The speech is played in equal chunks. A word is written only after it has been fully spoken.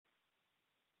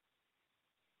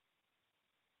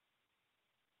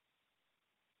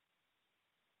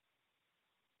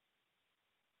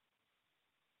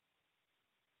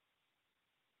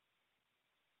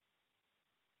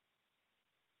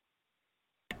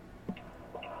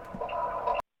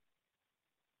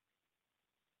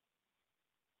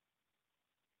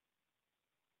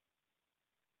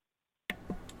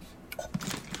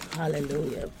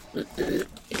Hallelujah.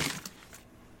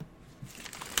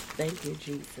 Thank you,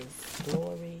 Jesus.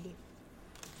 Glory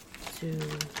to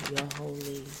your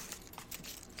holy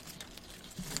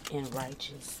and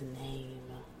righteous name.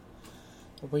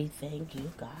 We thank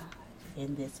you, God,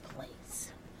 in this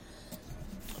place,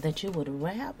 that you would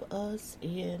wrap us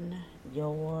in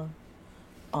your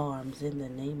arms in the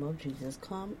name of Jesus.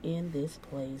 Come in this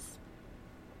place,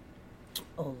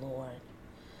 oh Lord.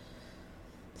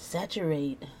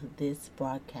 Saturate this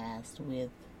broadcast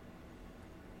with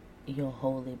your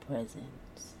holy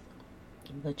presence.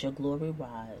 Let your glory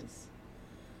rise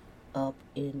up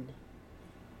in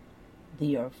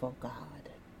the earth, oh God,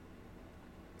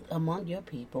 among your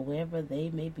people, wherever they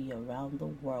may be around the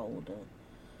world,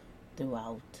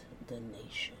 throughout the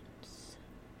nations.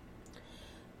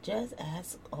 Just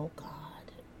ask, oh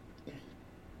God,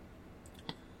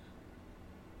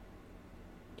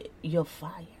 your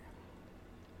fire.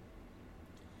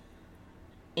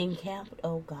 Encamped,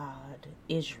 O God,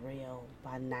 Israel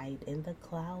by night and the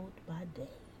cloud by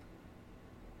day.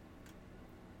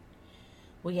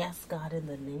 We ask, God, in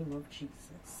the name of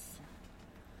Jesus,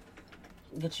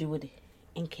 that you would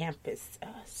encompass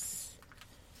us,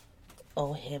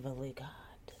 O heavenly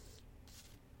God,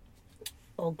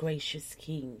 O gracious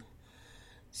King,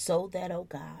 so that, O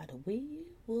God, we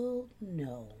will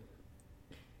know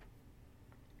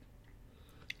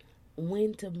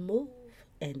when to move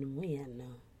and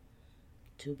when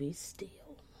to be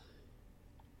still.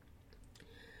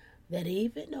 That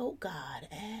even, oh God,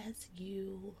 as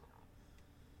you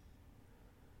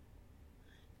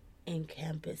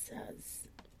encompass us,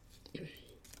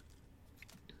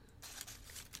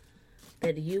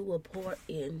 that you will pour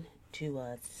into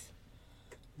us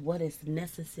what is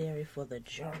necessary for the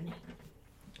journey.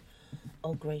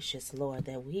 Oh gracious Lord,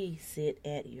 that we sit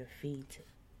at your feet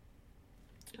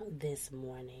this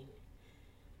morning,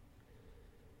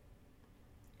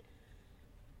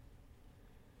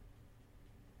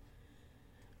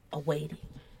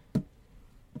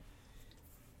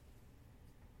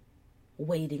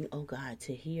 waiting, oh God,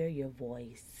 to hear your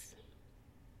voice,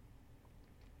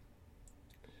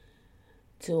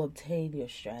 to obtain your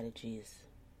strategies,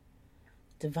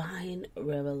 divine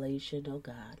revelation, oh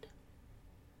God.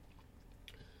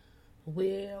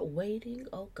 We're waiting,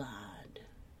 oh God,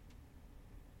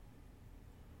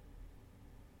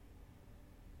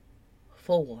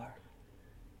 for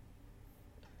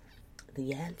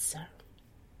the answer,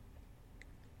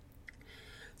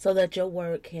 so that your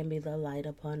word can be the light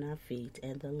upon our feet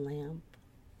and the lamp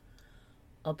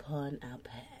upon our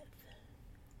path,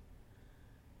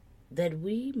 that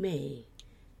we may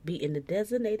be in the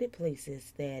designated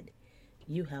places that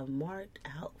you have marked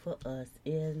out for us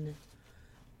in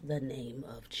the name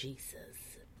of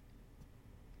Jesus.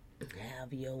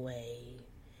 Have your way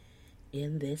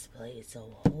in this place,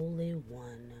 O Holy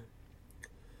One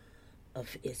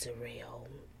of Israel.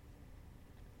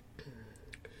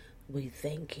 We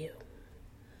thank you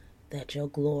that your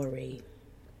glory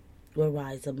will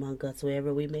rise among us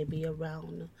wherever we may be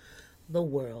around the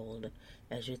world,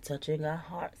 as you're touching our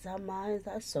hearts, our minds,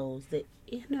 our souls, the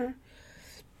inner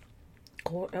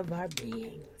core of our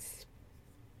beings.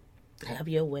 Have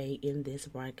your way in this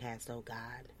broadcast, oh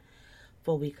God,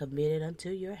 for we commit it unto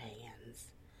your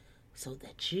hands, so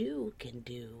that you can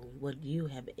do what you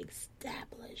have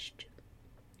established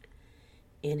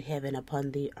in heaven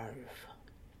upon the earth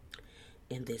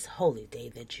in this holy day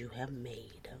that you have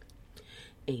made.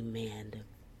 Amen.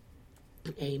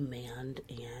 Amen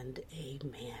and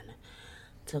amen.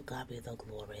 To God be the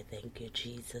glory. Thank you,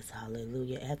 Jesus.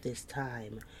 Hallelujah. At this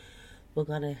time, we're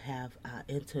going to have our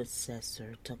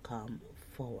intercessor to come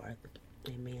forth.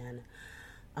 Amen.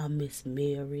 Miss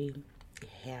Mary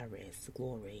Harris.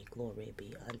 Glory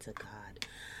be unto God.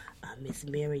 Miss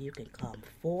Mary, you can come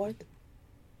forth.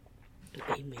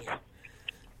 Amen.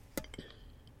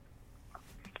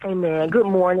 Amen. Good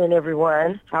morning,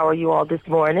 everyone. How are you all this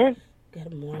morning?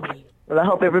 Good morning. Well, I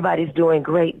hope everybody's doing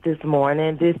great this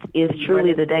morning. This is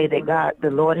truly the day that God,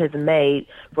 the Lord, has made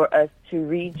for us to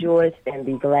rejoice and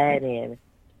be glad in.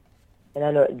 And I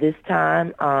know at this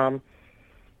time,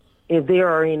 if there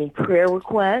are any prayer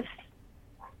requests,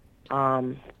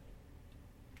 Amen.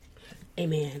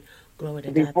 Glory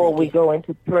to God. Before we go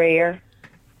into prayer.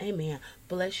 Amen.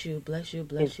 Bless you, Miss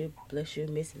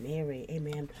Mary.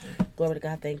 Amen. Glory to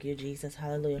God. Thank you, Jesus.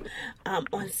 Hallelujah.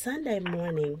 On Sunday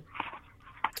morning,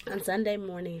 we're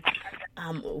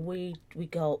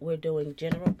doing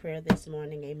general prayer this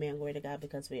morning. Amen. Glory to God,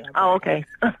 because we are. Oh, okay.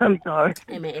 I'm sorry.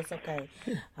 Amen. It's okay.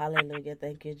 Hallelujah.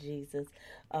 Thank you, Jesus.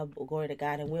 Glory to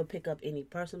God. And we'll pick up any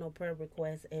personal prayer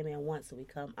requests. Amen. Once we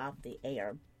come off the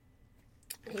air.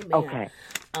 Amen. Okay.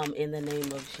 In the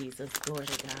name of Jesus, glory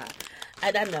to God.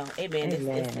 And I know, amen.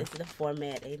 Amen. It's the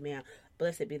format, amen.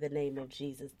 Blessed be the name of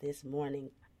Jesus this morning.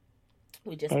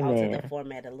 We just altered the Amen.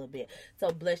 format a little bit.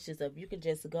 So bless yourself. You can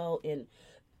just go and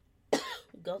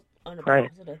go on the Pray.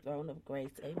 to the throne of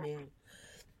grace. Amen.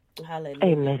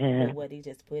 Hallelujah. With Amen. what he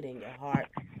just put in your heart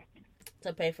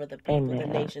to pray for the people, the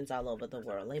Amen. nations all over the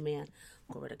world. Amen.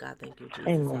 Glory to God. Thank you, Jesus.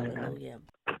 Amen. Hallelujah.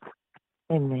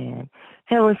 Amen.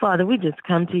 Heavenly Father, we just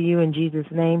come to you in Jesus'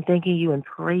 name, thanking you and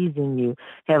praising you,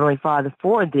 Heavenly Father,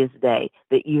 for this day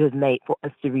that you have made for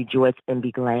us to rejoice and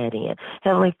be glad in.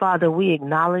 Heavenly Father, we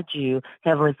acknowledge you,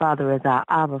 Heavenly Father, as our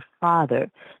Abba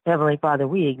Father. Heavenly Father,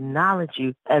 we acknowledge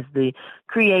you as the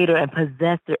creator and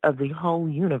possessor of the whole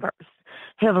universe.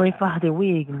 Heavenly Father,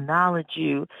 we acknowledge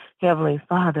you, Heavenly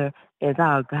Father, as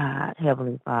our God,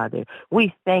 Heavenly Father.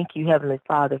 We thank you, Heavenly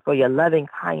Father, for your loving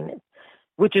kindness,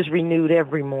 which is renewed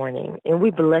every morning. And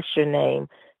we bless your name,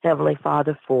 Heavenly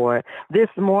Father, for it. This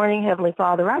morning, Heavenly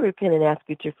Father, I repent and ask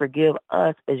you to forgive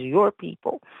us as your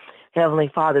people,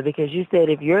 Heavenly Father, because you said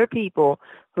if your people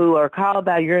who are called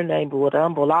by your name would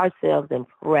humble ourselves and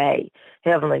pray,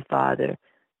 Heavenly Father,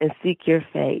 and seek your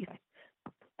face,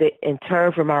 that and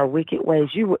turn from our wicked ways,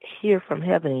 you would hear from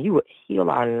heaven and you would heal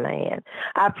our land.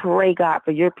 I pray, God, for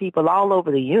your people all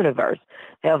over the universe,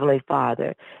 Heavenly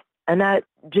Father. And I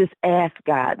just ask,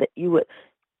 God, that you would,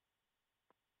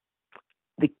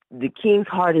 the king's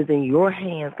heart is in your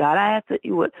hands, God. I ask that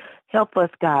you would help us,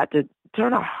 God, to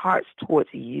turn our hearts towards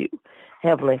you,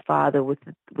 Heavenly Father, with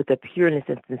the pureness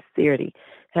and sincerity,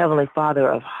 Heavenly Father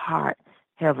of heart,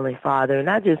 Heavenly Father. And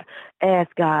I just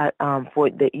ask, God, for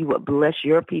that you would bless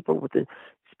your people with the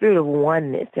spirit of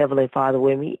oneness, Heavenly Father,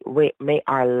 where may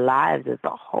our lives as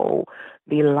a whole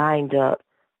be lined up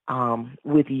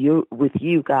with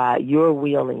you, God, your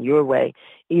will and your way,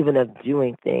 even of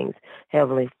doing things,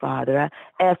 Heavenly Father.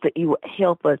 I ask that you would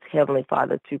help us, Heavenly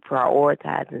Father, to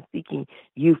prioritize and seeking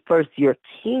you first, your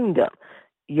kingdom,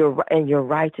 your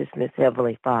righteousness,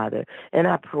 Heavenly Father. And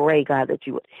I pray, God, that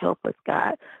you would help us,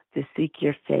 God, to seek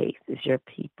your face as your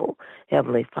people,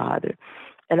 Heavenly Father.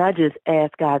 And I just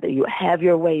ask, God, that you have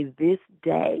your way this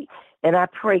day. And I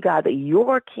pray, God, that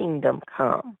your kingdom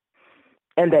come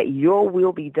and that your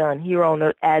will be done here on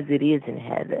earth as it is in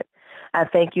heaven. I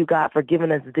thank you, God, for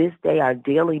giving us this day our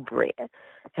daily bread,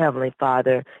 Heavenly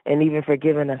Father, and even for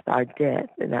giving us our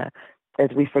debts and as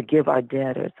we forgive our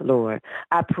debtors, Lord.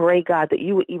 I pray, God, that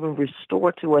you would even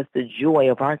restore to us the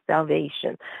joy of our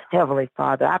salvation, Heavenly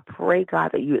Father. I pray,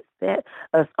 God, that you would set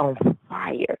us on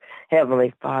fire,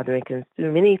 Heavenly Father, and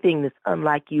consume anything that's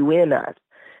unlike you in us,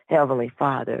 Heavenly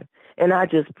Father. And I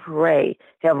just pray,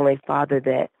 Heavenly Father,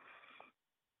 that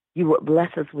you would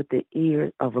bless us with the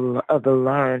ears of the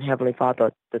learned, Heavenly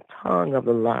Father, the tongue of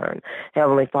the learned,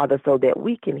 Heavenly Father, so that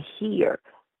we can hear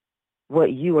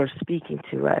what you are speaking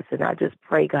to us. And I just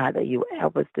pray, God, that you would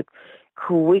help us to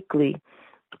quickly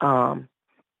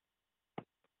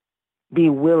be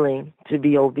willing to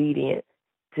be obedient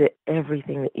to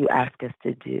everything that you ask us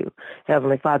to do.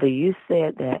 Heavenly Father, you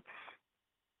said that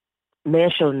man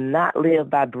shall not live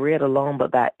by bread alone,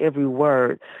 but by every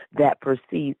word that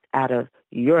proceeds out of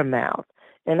your mouth.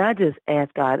 And I just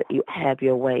ask, God, that you have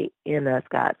your way in us,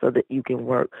 God, so that you can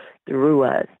work through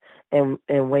us. And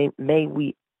may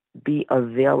we be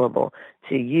available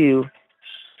to you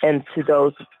and to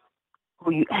those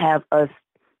who you have us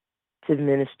to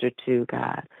minister to,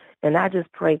 God. And I just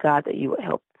pray, God, that you would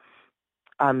help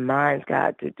our minds,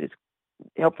 God, to just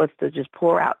help us to just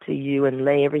pour out to you and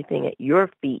lay everything at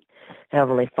your feet,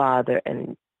 Heavenly Father,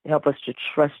 and help us to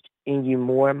trust in you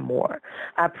more and more.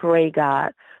 I pray,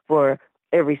 God, for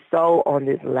every soul on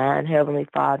this line, Heavenly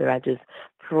Father. I just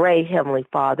pray, Heavenly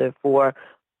Father, for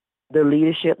the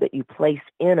leadership that you place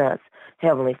in us,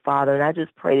 Heavenly Father. And I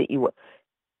just pray that you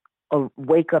would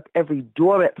wake up every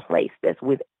dormant place that's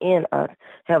within us,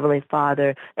 Heavenly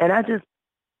Father. And I just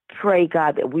pray,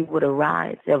 God, that we would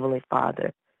arise, Heavenly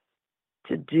Father,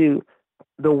 to do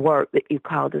the work that you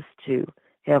called us to,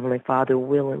 Heavenly Father,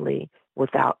 willingly,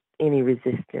 without any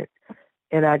resistance.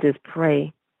 And I just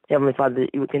pray, Heavenly Father,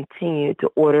 that you would continue to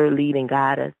order, lead, and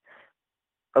guide us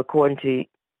according to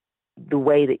the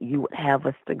way that you would have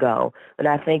us to go. And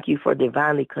I thank you for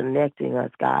divinely connecting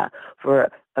us, God, for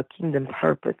a kingdom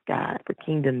purpose, God, for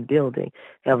kingdom building,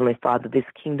 Heavenly Father, this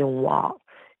kingdom walk.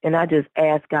 And I just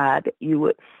ask, God, that you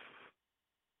would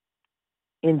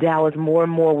endow us more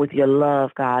and more with your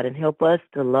love, God, and help us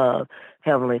to love,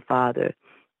 Heavenly Father,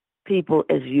 people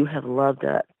as you have loved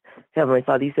us. Heavenly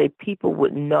Father, you say people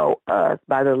would know us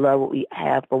by the love we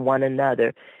have for one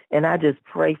another. And I just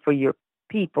pray for your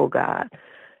people, God.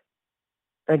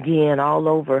 again all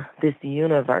over this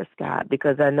universe, God,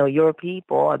 because I know your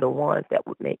people are the ones that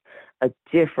would make a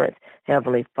difference,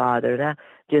 Heavenly Father. And I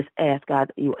just ask, God,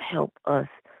 that you would help us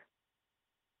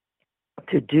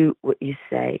to do what you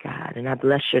say, God, and I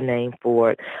bless your name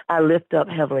for it. I lift up,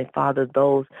 Heavenly Father,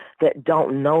 those that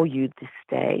don't know you this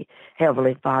day,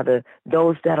 Heavenly Father,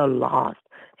 those that are lost,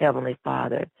 Heavenly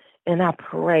Father. And I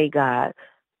pray, God,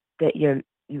 that you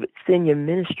would send your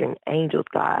ministering angels,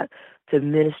 God, to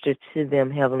minister to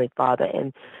them, Heavenly Father,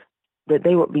 and that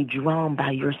they would be drawn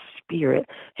by your spirit,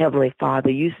 Heavenly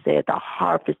Father. You said the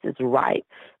harvest is ripe,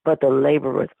 but the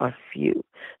laborers are few,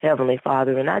 Heavenly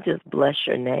Father. And I just bless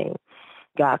your name,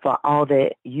 God, for all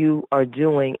that you are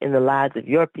doing in the lives of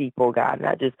your people, God. And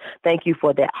I just thank you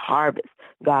for that harvest,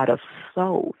 God, of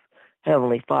souls,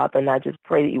 Heavenly Father. And I just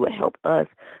pray that you would help us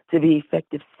to be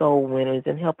effective soul winners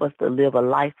and help us to live a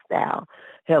lifestyle,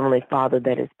 Heavenly Father,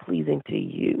 that is pleasing to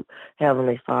you,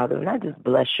 Heavenly Father. And I just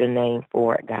bless your name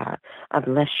for it, God. I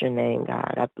bless your name,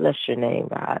 God. I bless your name,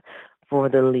 God, for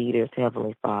the leaders,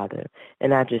 Heavenly Father.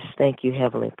 And I just thank you,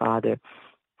 Heavenly Father,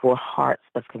 for hearts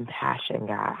of compassion,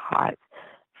 God, hearts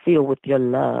filled with your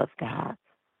love, God.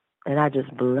 And I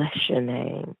just bless your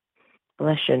name.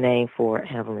 Bless your name for it,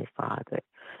 Heavenly Father.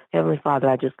 Heavenly Father,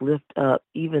 I just lift up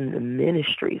even the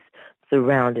ministries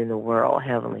surrounding the world,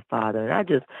 Heavenly Father. And I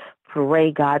just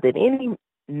pray, God, that any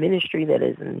ministry that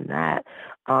is not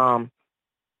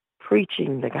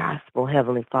preaching the gospel,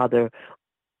 Heavenly Father,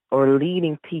 or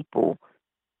leading people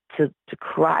to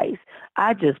Christ,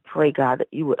 I just pray, God, that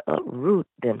you would uproot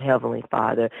them, Heavenly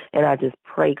Father. And I just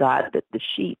pray, God, that the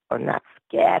sheep are not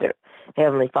scattered,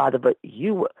 Heavenly Father, but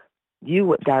you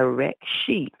would direct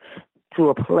sheep to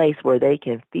a place where they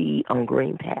can feed on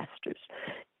green pastures.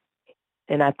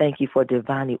 And I thank you for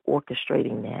divinely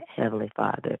orchestrating that, Heavenly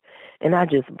Father. And I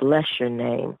just bless your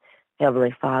name,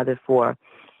 Heavenly Father, for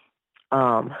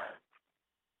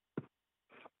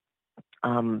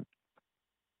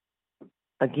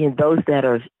again, those that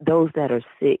are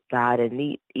sick, God, and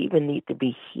need to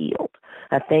be healed.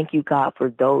 I thank you, God, for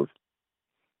those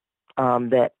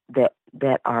that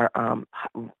are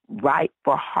ripe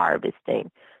for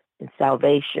harvesting and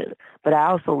salvation. But I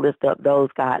also lift up those,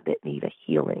 God, that need a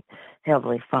healing,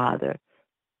 Heavenly Father,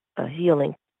 a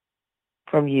healing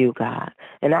from you, God.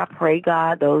 And I pray,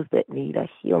 God, those that need a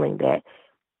healing, that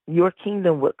your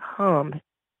kingdom would come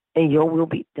and your will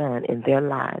be done in their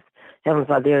lives. Heavenly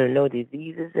Father, there are no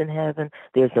diseases in heaven.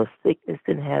 There's no sickness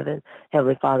in heaven.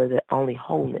 Heavenly Father, there's only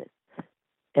wholeness.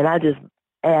 And I just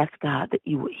ask, God, that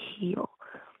you would heal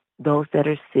those that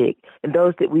are sick and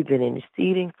those that we've been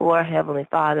interceding for, Heavenly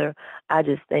Father. I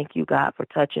just thank you, God, for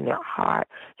touching their heart,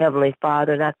 Heavenly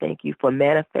Father. And I thank you for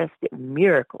manifested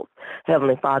miracles,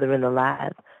 Heavenly Father, in the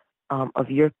lives of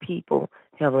your people,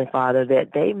 Heavenly Father,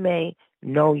 that they may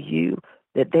know you,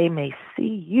 that they may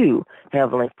see you,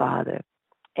 Heavenly Father,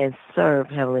 and serve,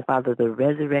 Heavenly Father, the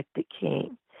resurrected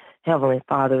King, Heavenly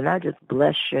Father. And I just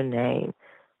bless your name,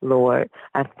 Lord.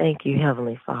 I thank you,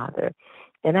 Heavenly Father.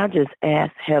 And I just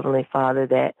ask, Heavenly Father,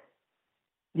 that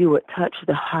you would touch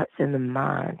the hearts and the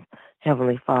minds,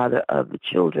 Heavenly Father, of the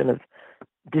children of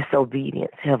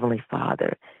disobedience, Heavenly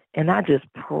Father. And I just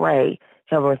pray,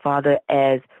 Heavenly Father,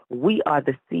 as we are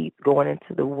the seeds going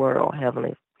into the world,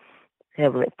 Heavenly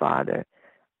Father,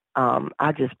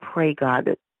 I just pray, God,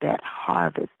 that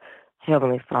harvest,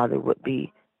 Heavenly Father, would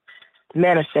be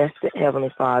manifested,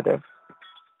 Heavenly Father,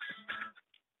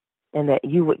 and that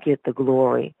you would get the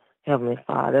glory, Heavenly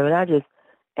Father. And I just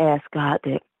ask, God,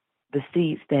 that the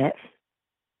seeds that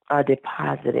are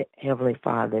deposited, Heavenly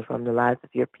Father, from the lives of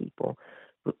your people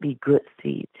would be good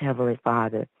seeds, Heavenly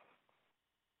Father,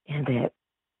 and that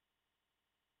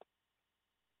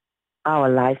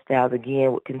our lifestyles,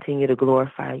 again, would continue to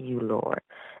glorify you, Lord.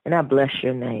 And I bless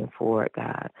your name for it,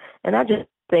 God. And I just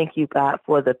thank you, God,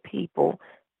 for the people,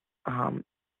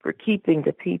 for keeping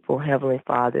the people, Heavenly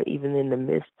Father, even in the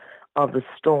midst of the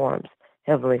storms,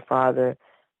 Heavenly Father,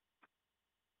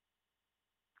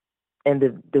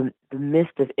 and the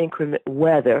midst of inclement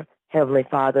weather, Heavenly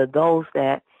Father, those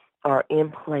that are in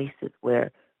places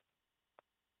where,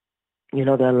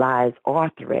 their lives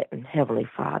are threatened, Heavenly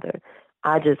Father.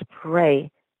 I just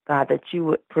pray, God, that you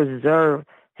would preserve,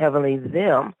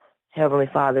 them, Heavenly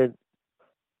Father,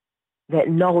 that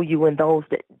know you and those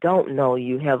that don't know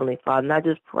you, Heavenly Father. And I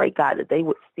just pray, God, that they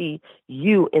would see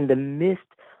you in the midst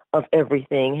of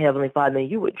everything, Heavenly Father, and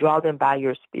you would draw them by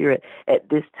your Spirit at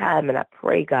this time. And I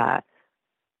pray, God,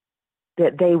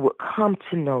 that they would come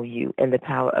to know you and the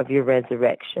power of your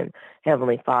resurrection,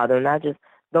 Heavenly Father. And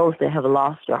those that have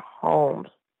lost their homes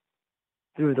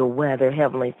through the weather,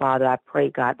 Heavenly Father, I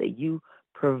pray, God, that you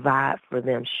provide for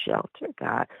them shelter,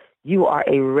 God. You are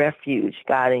a refuge,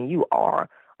 God, and you are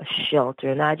a shelter.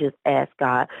 And I just ask,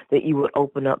 God, that you would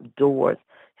open up doors,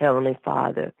 Heavenly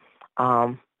Father,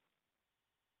 for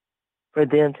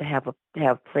them to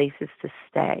have places to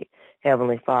stay,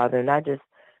 Heavenly Father. And I just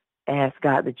ask,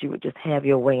 God, that you would just have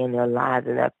your way in their lives.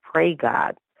 And I pray,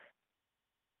 God,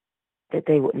 that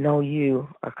they would know you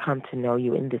or come to know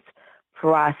you in this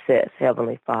process,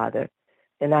 Heavenly Father.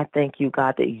 And I thank you,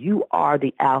 God, that you are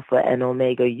the Alpha and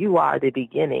Omega. You are the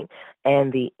beginning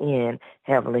and the end,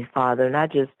 Heavenly Father. And I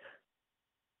just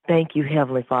thank you,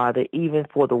 Heavenly Father, even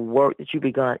for the work that you've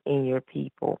begun in your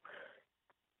people,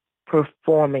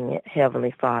 performing it,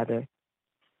 Heavenly Father.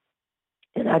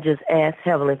 And I just ask,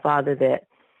 Heavenly Father, that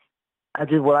I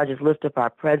just lift up our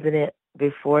president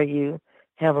before you,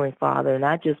 Heavenly Father, and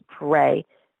I just pray,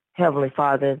 Heavenly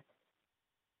Father,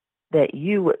 that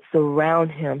you would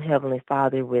surround him, Heavenly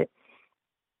Father, with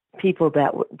people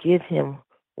that would give him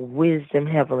wisdom,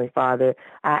 Heavenly Father.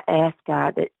 I ask,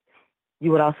 God, that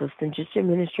you would also send just your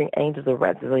ministering angels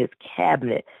around his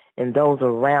cabinet and those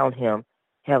around him,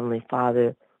 Heavenly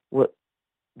Father, would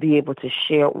be able to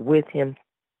share with him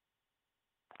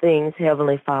things,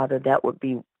 Heavenly Father, that would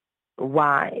be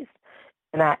wise.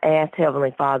 And I ask,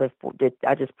 Heavenly Father, that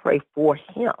I just pray for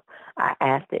him. I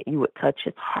ask that you would touch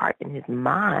his heart and his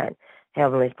mind,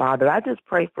 Heavenly Father. I just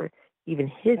pray for even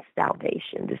his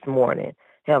salvation this morning,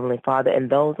 Heavenly Father, and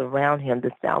those around him,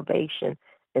 the salvation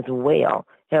as well,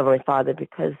 Heavenly Father,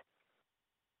 because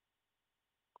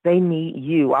they need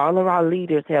you. All of our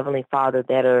leaders, Heavenly Father,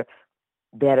 that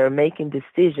are making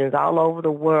decisions all over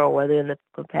the world, whether in the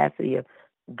capacity of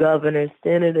governor,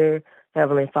 senator,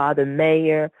 Heavenly Father,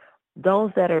 mayor,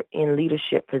 those that are in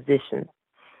leadership positions,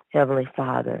 Heavenly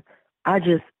Father. I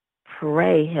just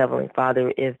pray, Heavenly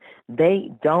Father, if they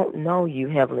don't know you,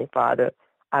 Heavenly Father,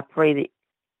 I pray that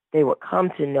they would come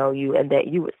to know you and that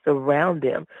you would surround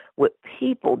them with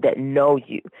people that know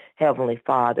you, Heavenly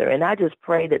Father. And I just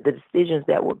pray that the decisions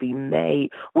that would be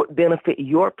made would benefit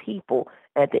your people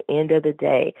at the end of the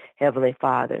day, Heavenly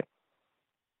Father,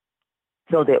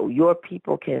 so that your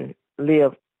people can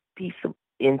live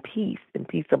in peace and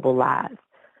peaceable lives.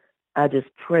 I just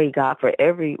pray, God, for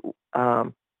every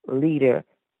leader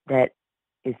that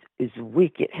is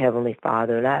wicked, Heavenly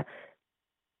Father. And I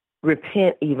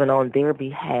repent even on their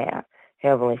behalf,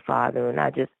 Heavenly Father. And I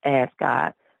just ask,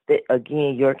 God, that,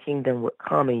 again, your kingdom would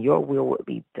come and your will would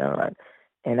be done.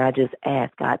 And I just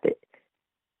ask, God,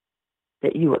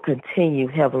 that you would continue,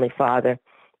 Heavenly Father,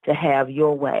 to have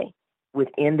your way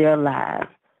within their lives.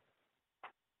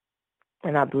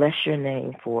 And I bless your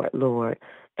name for it, Lord.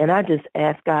 And I just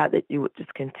ask, God, that you would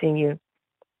just continue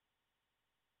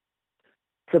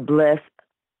to bless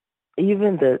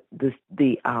even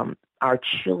our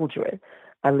children.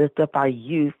 I lift up our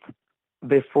youth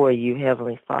before you,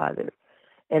 Heavenly Father.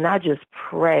 And I just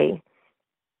pray,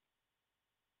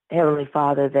 Heavenly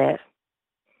Father, that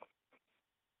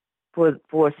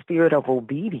for a spirit of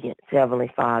obedience,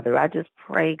 Heavenly Father, I just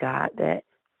pray, God, that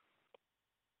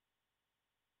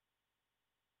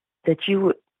you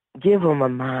would give them a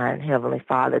mind, Heavenly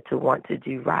Father, to want to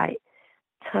do right.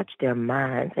 Touch their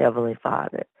minds, Heavenly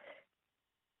Father.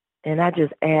 And I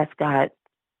just ask, God,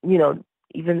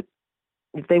 even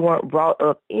if they weren't brought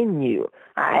up in you,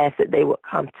 I ask that they would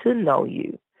come to know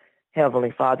you,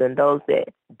 Heavenly Father. And those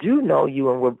that do know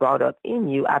you and were brought up in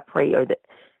you, I pray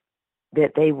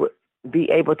that they would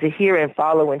be able to hear and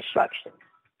follow instructions,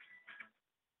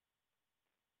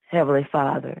 Heavenly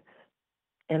Father.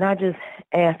 And I just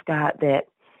ask, God, that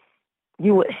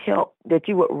you would that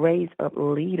you would raise up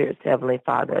leaders, Heavenly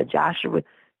Father, a Joshua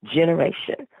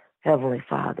generation, Heavenly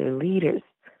Father, leaders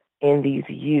in these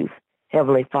youth,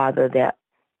 Heavenly Father, that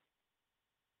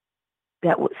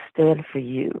would stand for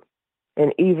you.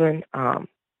 And even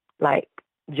like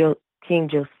King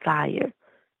Josiah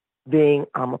being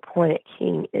appointed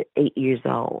king at 8 years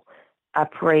old, I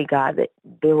pray, God, that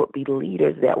there would be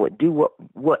leaders that would do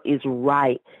what is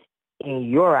right in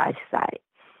your eyesight.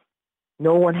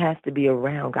 No one has to be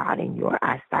around, God, in your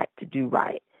eyesight to do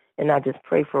right. And I just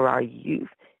pray for our youth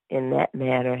in that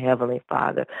manner, Heavenly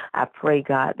Father. I pray,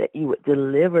 God, that you would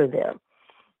deliver them,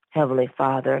 Heavenly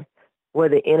Father, where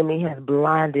the enemy has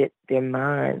blinded their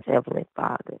minds, Heavenly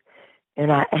Father.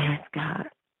 And I ask, God,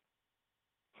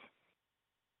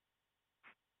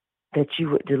 that you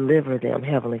would deliver them,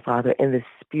 Heavenly Father, in the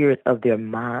spirit of their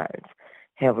minds,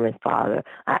 Heavenly Father.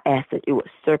 I ask that you would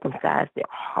circumcise their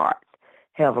hearts,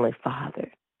 Heavenly Father.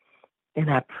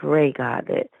 And I pray, God,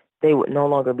 that they would no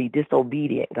longer be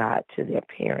disobedient, God, to their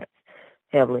parents,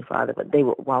 Heavenly Father, but they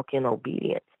would walk in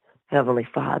obedience, Heavenly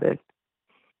Father,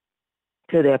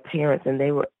 to their parents, and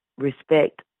they would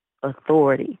respect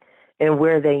authority and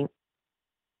where they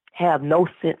have no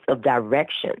sense of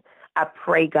direction. I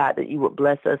pray, God, that you would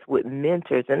bless us with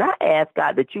mentors. And I ask,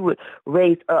 God, that you would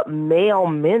raise up male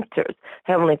mentors,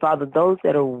 Heavenly Father, those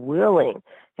that are willing,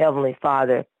 Heavenly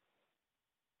Father,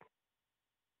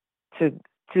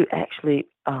 to actually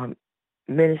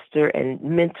minister and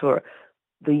mentor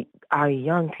our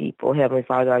young people, Heavenly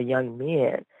Father, our young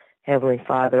men, Heavenly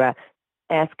Father. I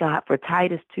ask God for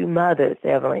Titus 2 mothers,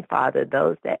 Heavenly Father,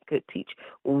 those that could teach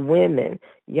women,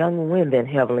 young women,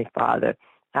 Heavenly Father,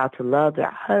 how to love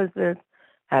their husbands,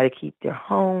 how to keep their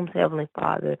homes, Heavenly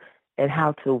Father, and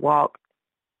how to walk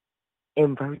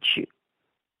in virtue.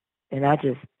 And I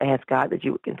just ask, God, that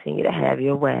you would continue to have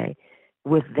your way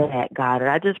with that, God.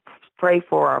 And I just pray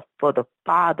for the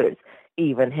fathers,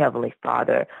 even, Heavenly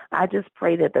Father. I just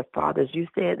pray that the fathers, you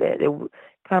said that there would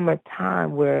come a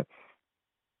time where,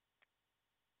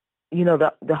 you know,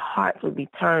 the hearts would be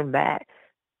turned back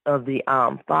of the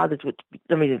fathers would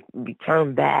be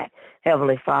turned back,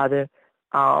 Heavenly Father.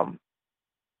 You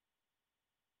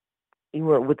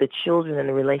were with the children and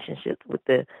the relationships with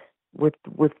their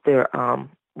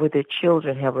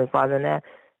children, Heavenly Father. And I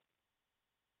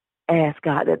ask,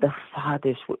 God, that the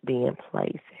fathers would be in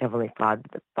place, Heavenly Father.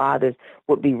 The fathers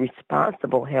would be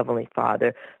responsible, Heavenly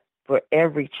Father, for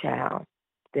every child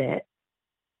that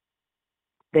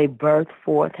they birth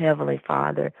forth, Heavenly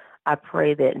Father. I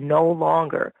pray that no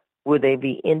longer will they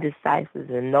be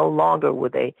indecisive and no longer will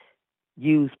they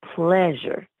use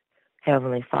pleasure,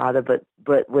 Heavenly Father, but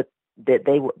that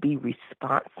they would be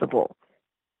responsible.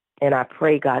 And I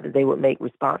pray, God, that they would make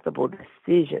responsible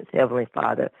decisions, Heavenly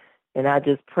Father. And I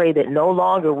just pray that no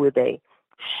longer will they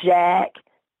shack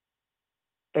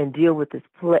and deal with this,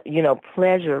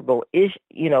 pleasurable,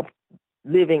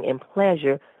 living in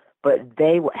pleasure, but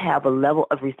they would have a level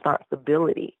of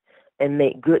responsibility and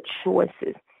make good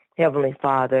choices, Heavenly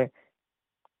Father.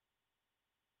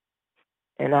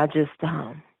 And I just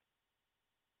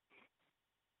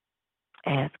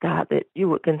ask, God, that you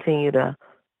would continue to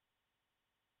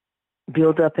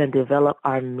build up and develop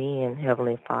our men,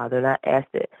 Heavenly Father. And I ask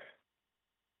that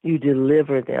you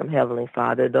deliver them, Heavenly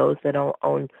Father, those that are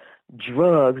on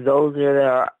drugs, those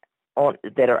that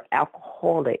are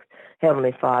alcoholics,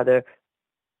 Heavenly Father,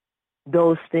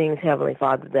 those things, Heavenly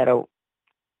Father, that are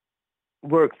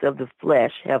works of the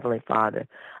flesh, Heavenly Father.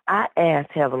 I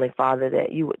ask, Heavenly Father,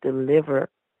 that you would deliver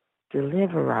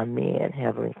our men,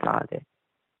 Heavenly Father,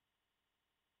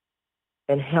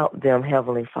 and help them,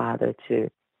 Heavenly Father, to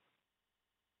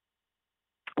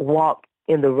walk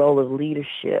in the role of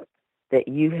leadership that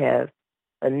you have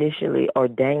initially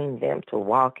ordained them to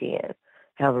walk in,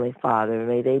 Heavenly Father.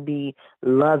 May they be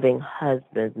loving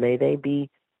husbands. May they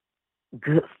be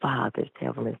good fathers,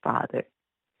 Heavenly Father.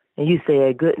 And you say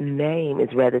a good name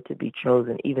is rather to be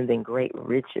chosen even than great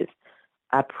riches.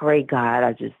 I pray, God,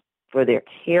 for their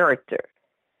character,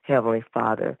 Heavenly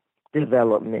Father,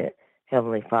 development,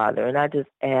 Heavenly Father. And I just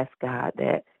ask, God,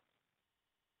 that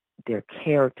their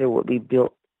character would be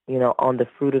built, on the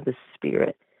fruit of the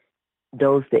Spirit.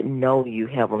 Those that know you,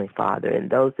 Heavenly Father, and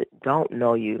those that don't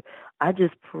know you, I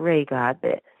just pray, God,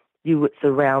 that you would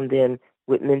surround them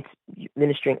with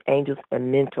ministering angels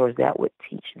and mentors that would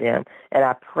teach them. And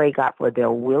I pray, God, for their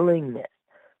willingness,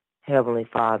 Heavenly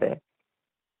Father,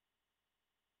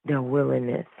 their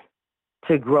willingness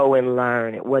to grow and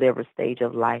learn at whatever stage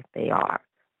of life they are.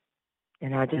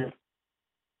 And I just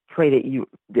pray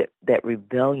that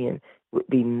rebellion would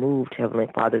be moved, Heavenly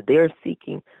Father. They're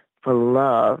seeking for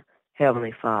love,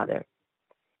 Heavenly Father.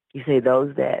 You say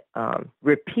those that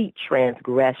repeat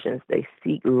transgressions, they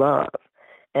seek love.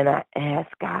 And I ask,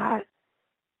 God,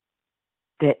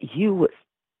 that you would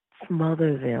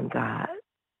smother them, God,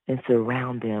 and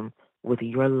surround them with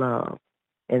your love,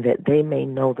 and that they may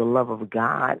know the love of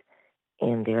God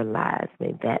in their lives.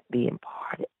 May that be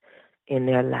imparted in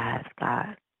their lives,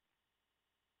 God.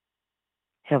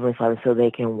 Heavenly Father, so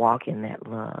they can walk in that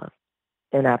love.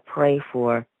 And I pray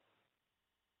for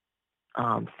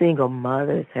single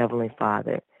mothers, Heavenly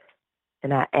Father.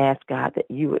 And I ask, God, that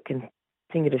you would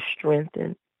continue to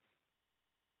strengthen.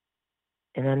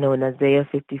 And I know in Isaiah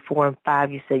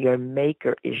 54:5, you say your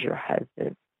maker is your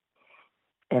husband.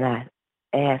 And I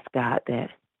ask, God,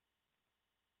 that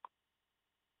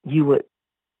you would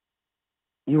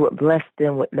bless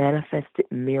them with manifested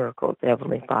miracles,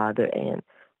 Heavenly Father, and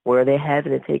where they're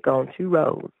having to take on two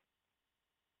roles.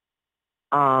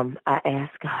 I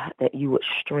ask, God, that you would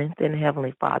strengthen,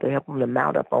 Heavenly Father, help them to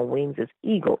mount up on wings as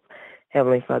eagles,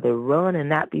 Heavenly Father, run and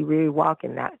not be weary, walk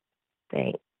and not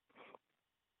faint.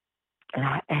 And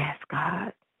I ask,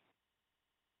 God,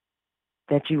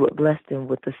 that you would bless them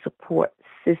with the support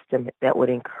system that would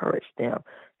encourage them,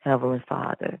 Heavenly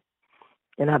Father.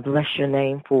 And I bless your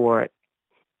name for it.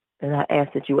 And I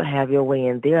ask that you would have your way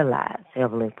in their lives,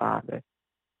 Heavenly Father,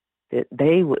 that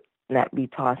they would not be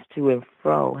tossed to and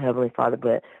fro, Heavenly Father,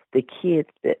 but the kids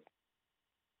that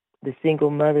the single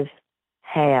mothers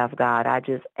have, God, I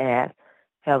just ask,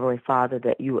 Heavenly Father,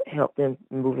 that you would help them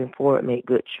moving forward, make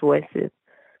good choices,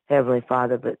 Heavenly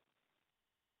Father,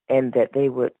 and that they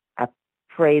would, I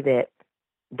pray that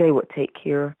they would take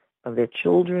care of their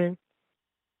children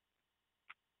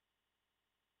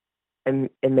and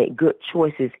make good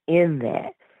choices in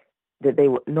that they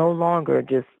would no longer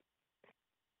just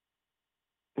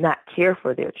not care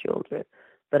for their children.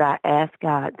 But I ask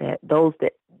God that those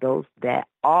that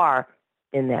are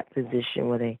in that position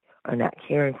where they are not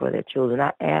caring for their children,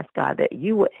 I ask God that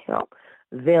you would help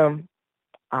them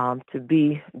to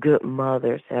be good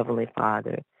mothers, Heavenly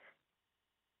Father,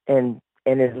 and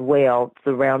as well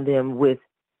surround them with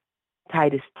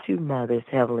Titus 2 mothers,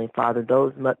 Heavenly Father,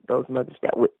 those mothers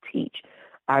that would teach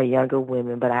our younger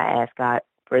women. But I ask God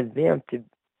for them to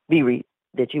be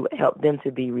that you would help them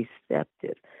to be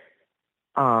receptive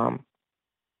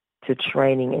to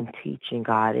training and teaching,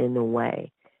 God, in the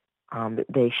way that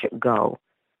they should go.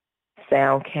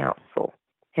 Sound counsel,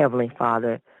 Heavenly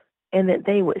Father, and that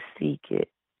they would seek it,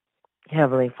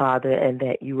 Heavenly Father, and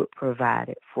that you would provide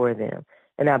it for them.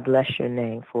 And I bless your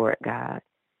name for it, God.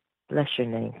 Bless your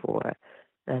name for it.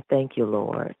 And I thank you,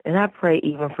 Lord. And I pray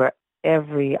even for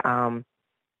every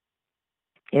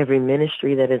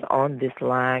ministry that is on this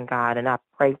line, God, and I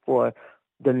pray for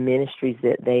the ministries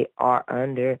that they are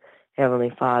under,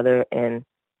 Heavenly Father, and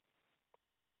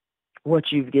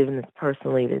what you've given us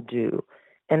personally to do.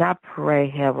 And I pray,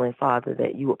 Heavenly Father,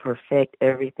 that you will perfect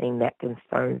everything that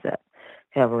concerns us,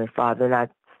 Heavenly Father. And I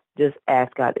just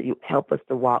ask, God, that you help us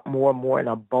to walk more and more in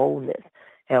a boldness,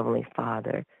 Heavenly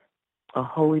Father, a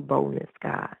holy boldness,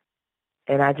 God.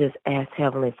 And I just ask,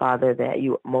 Heavenly Father, that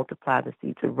you would multiply the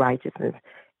seeds of righteousness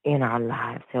in our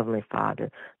lives, Heavenly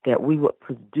Father, that we would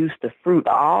produce the fruit,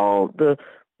 all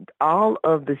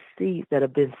of the seeds that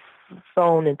have been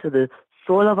sown into the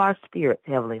soil of our spirits,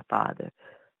 Heavenly Father.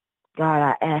 God,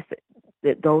 I ask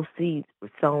that those seeds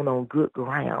were sown on good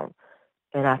ground.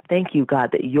 And I thank you,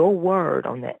 God, that your word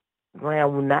on that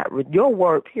ground will not, your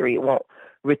word, period, won't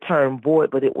return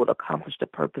void, but it will accomplish the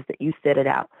purpose that you set it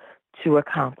out to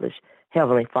accomplish,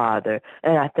 Heavenly Father.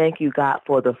 And I thank you, God,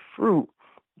 for the fruit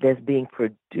that's being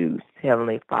produced,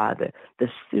 Heavenly Father. I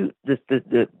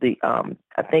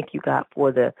thank you, God,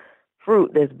 for the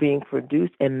fruit that's being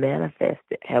produced and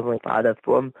manifested, Heavenly Father,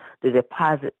 from the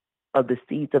deposit of the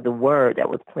seeds of the word that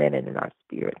was planted in our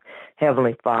spirit,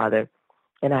 Heavenly Father.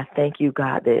 And I thank you,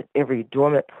 God, that every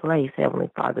dormant place, Heavenly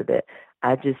Father, that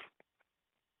I just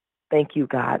thank you,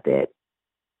 God, that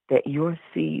your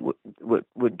seed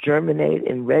would germinate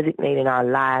and resonate in our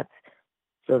lives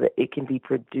so that it can be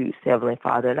produced, Heavenly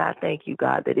Father. And I thank you,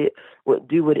 God, that it would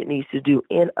do what it needs to do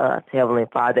in us, Heavenly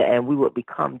Father, and we would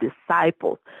become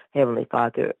disciples, Heavenly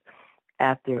Father,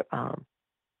 after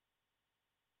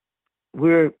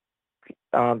we're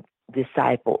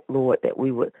discipled, Lord, that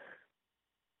we would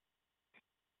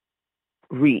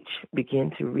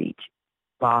begin to reach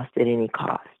lost at any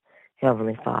cost,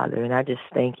 Heavenly Father. And I just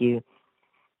thank you,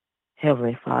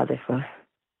 Heavenly Father,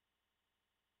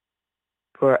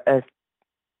 for us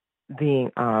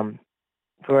being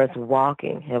for us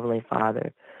walking, Heavenly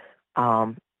Father,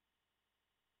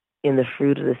 in the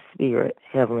fruit of the Spirit,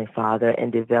 Heavenly Father,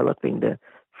 and developing the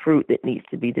fruit that needs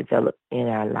to be developed in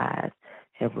our lives,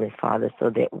 Heavenly Father, so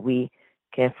that we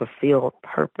can fulfill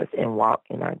purpose and walk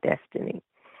in our destiny.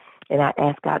 And I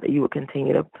ask, God, that you would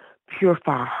continue to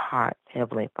purify our hearts,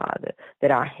 Heavenly Father,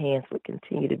 that our hands would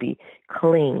continue to be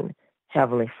clean,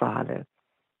 Heavenly Father.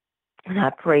 And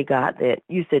I pray, God, that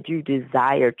you said you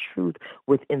desire truth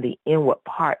within the inward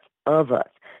parts of us,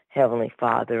 Heavenly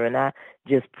Father. And I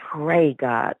just pray,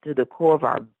 God, to the core of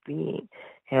our being,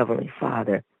 Heavenly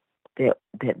Father, that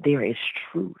there is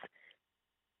truth.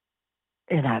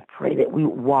 And I pray that we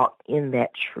walk in that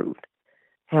truth,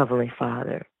 Heavenly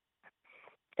Father.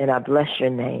 And I bless your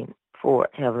name for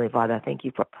it, Heavenly Father. I thank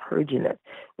you for purging us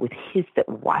with hyssop,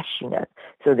 washing us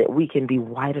so that we can be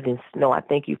whiter than snow. I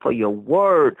thank you for your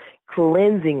word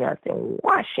cleansing us and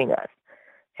washing us,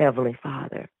 Heavenly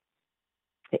Father.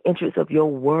 The entrance of your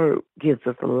word gives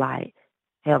us light,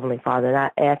 Heavenly Father. And I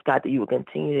ask, God, that you will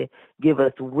continue to give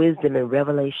us wisdom and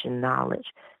revelation knowledge,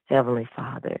 Heavenly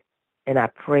Father. And I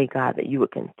pray, God, that you will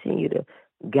continue to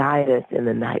guide us in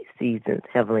the night seasons,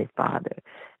 Heavenly Father.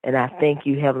 And I thank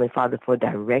you, Heavenly Father, for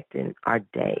directing our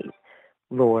days,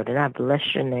 Lord. And I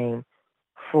bless your name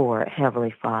for it,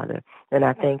 Heavenly Father. And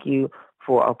I thank you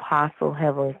for Apostle,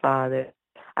 Heavenly Father.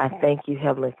 I thank you,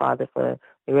 Heavenly Father, for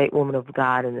a great woman of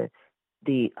God, and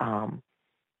the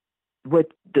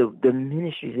what the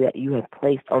ministries that you have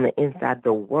placed on the inside,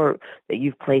 the work that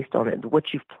you've placed on it, what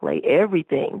you've played,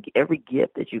 everything, every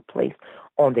gift that you've placed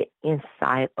on the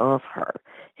inside of her.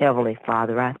 Heavenly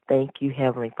Father, I thank you,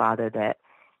 Heavenly Father, that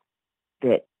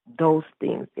those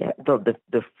things,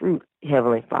 the fruit,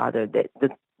 Heavenly Father, that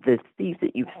the seeds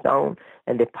that you've sown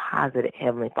and deposited,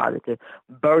 Heavenly Father, to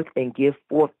birth and give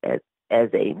forth as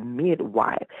a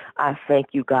midwife. I thank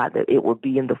you, God, that it will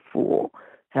be in the full,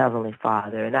 Heavenly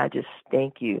Father. And I just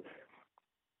thank you,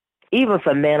 even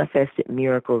for manifested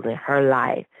miracles in her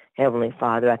life, Heavenly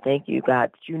Father. I thank you,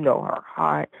 God, that you know her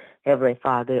heart, Heavenly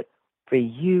Father, for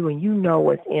you, and you know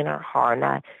what's in her heart. And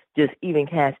I just even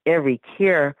cast every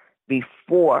care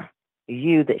before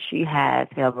you that she has,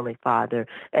 Heavenly Father.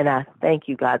 And I thank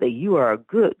you, God, that you are a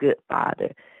good, good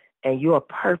Father, and you are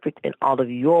perfect in all of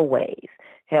your ways,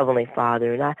 Heavenly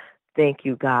Father. And I thank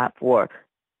you, God, for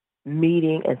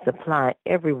meeting and supplying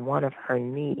every one of her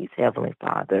needs, Heavenly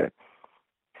Father,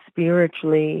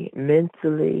 spiritually,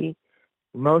 mentally,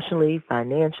 emotionally,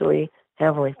 financially.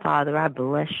 Heavenly Father, I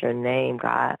bless your name,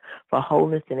 God, for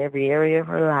wholeness in every area of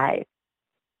her life.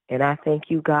 And I thank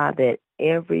you, God, that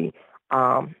every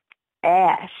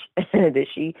ash that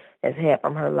she has had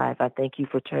from her life, I thank you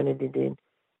for turning it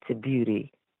into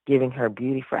beauty, giving her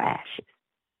beauty for ashes.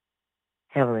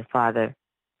 Heavenly Father,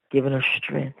 giving her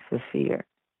strength for fear,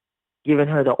 giving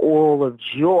her the oil of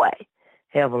joy,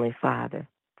 Heavenly Father,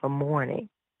 for mourning.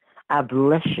 I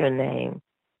bless your name,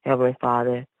 Heavenly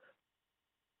Father,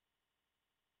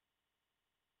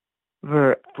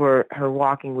 for her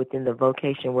walking within the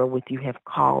vocation wherewith you have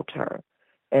called her.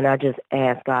 And I just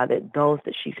ask, God, that those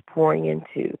that she's pouring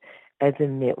into as a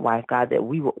midwife, God, that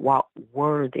we would walk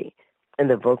worthy in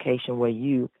the vocation where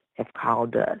you have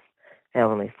called us,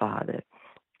 Heavenly Father.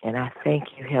 And I thank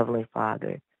you, Heavenly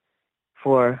Father,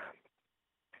 for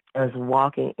us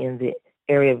walking in the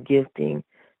area of gifting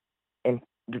and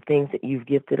the things that you've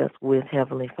gifted us with,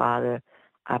 Heavenly Father.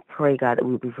 I pray, God, that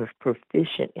we will be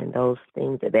proficient in those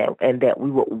things and that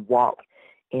we would walk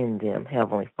in them,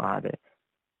 Heavenly Father,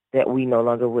 that we no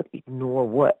longer would ignore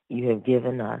what you have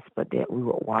given us, but that we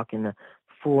would walk in the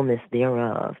fullness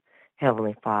thereof,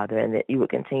 Heavenly Father, and that you would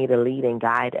continue to lead and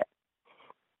guide us,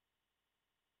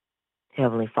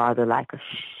 Heavenly Father, like a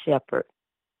shepherd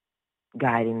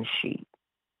guiding the sheep.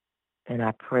 And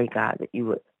I pray, God, that you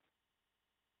would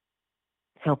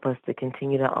help us to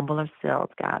continue to humble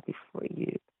ourselves, God, before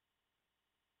you.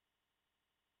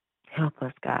 Help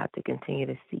us, God, to continue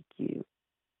to seek you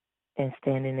and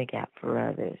stand in the gap for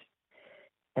others.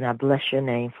 And I bless your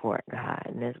name for it, God.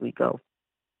 And as we go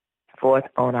forth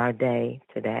on our day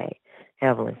today,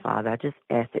 Heavenly Father, I just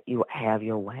ask that you would have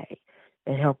your way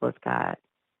and help us, God,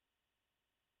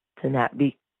 to not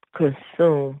be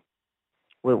consumed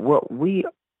with what we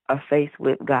are faced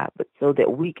with, God, but so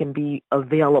that we can be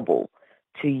available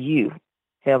to you,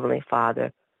 Heavenly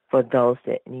Father, for those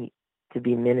that need to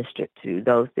be ministered to,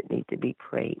 those that need to be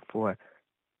prayed for,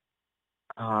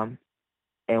 and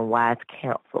wise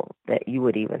counsel that you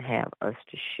would even have us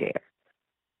to share.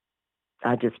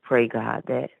 I just pray, God,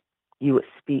 that you would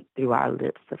speak through our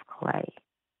lips of clay,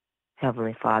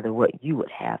 Heavenly Father, what you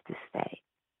would have to say,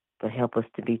 but help us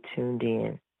to be tuned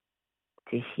in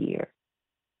to hear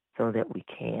so that we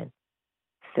can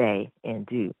say and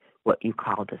do what you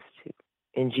called us to.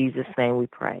 In Jesus' name we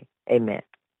pray. Amen.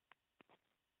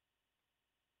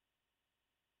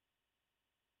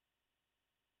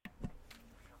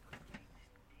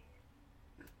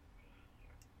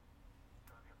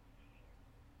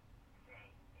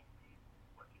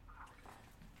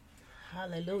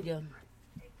 Hallelujah.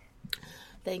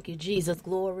 Thank you, Jesus.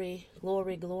 Glory,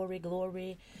 glory, glory,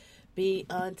 glory be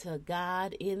unto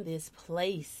God in this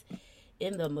place,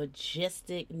 in the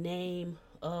majestic name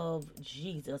of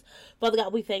Jesus. Father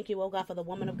God, we thank you, oh God, for the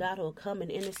woman of God who will come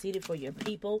and intercede for your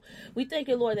people. We thank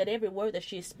you, Lord, that every word that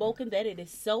she has spoken, that it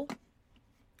is so.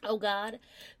 Oh God,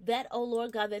 that, oh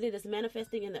Lord God, that it is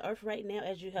manifesting in the earth right now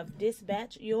as you have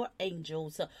dispatched your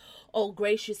angels. Oh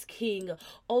gracious King.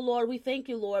 Oh Lord, we thank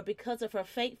you, Lord, because of her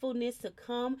faithfulness to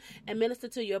come and minister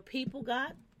to your people,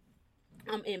 God.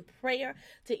 I'm in prayer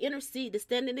to intercede, to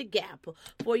stand in the gap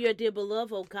for your dear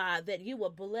beloved, oh God, that you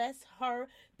will bless her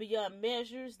beyond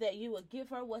measures, that you will give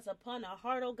her what's upon her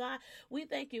heart, oh God. We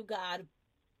thank you, God,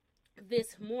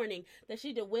 this morning that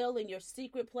she dwell in your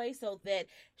secret place so that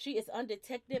she is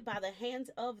undetected by the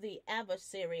hands of the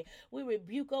adversary. We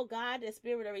rebuke, oh God, the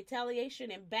spirit of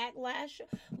retaliation and backlash,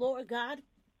 Lord God.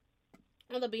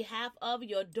 on the behalf of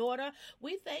your daughter.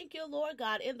 We thank you, Lord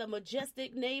God, in the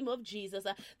majestic name of Jesus,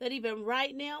 that even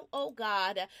right now, oh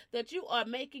God, that you are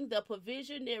making the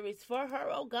provisionaries for her,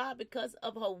 oh God, because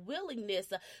of her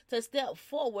willingness to step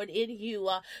forward in you,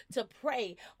 to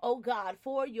pray, oh God,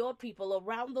 for your people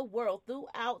around the world,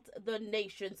 throughout the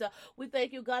nations. We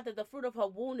thank you, God, that the fruit of her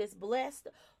womb is blessed.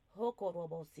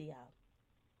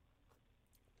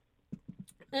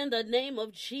 In the name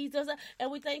of Jesus.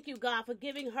 And we thank you, God, for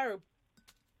giving her,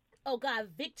 oh God,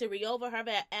 victory over her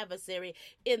adversary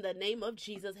in the name of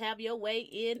Jesus. Have your way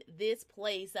in this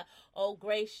place, oh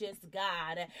gracious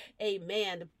God.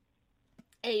 Amen.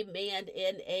 Amen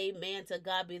and amen. To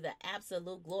God be the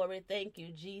absolute glory. Thank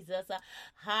you, Jesus.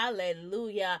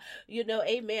 Hallelujah.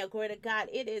 Amen. Glory to God.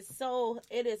 It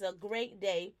is a great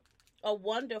day, a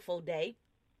wonderful day.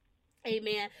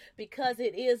 Amen. Because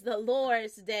it is the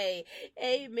Lord's day.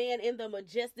 Amen. In the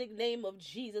majestic name of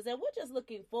Jesus. And we're just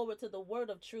looking forward to the word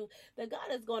of truth that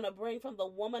God is going to bring from the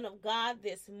woman of God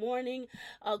this morning.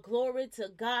 Glory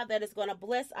to God, that is going to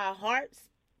bless our hearts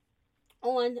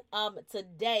on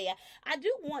today. I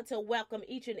do want to welcome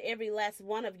each and every last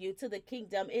one of you to the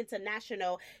Kingdom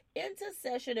International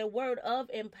Intercession and Word of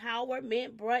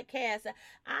Empowerment broadcast.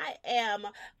 I am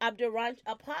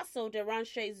Apostle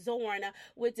Deranshay Zorn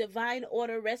with Divine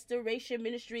Order Restoration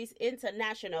Ministries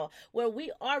International, where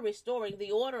we are restoring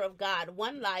the order of God,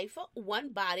 one life, one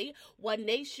body, one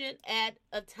nation at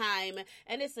a time.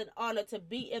 And it's an honor to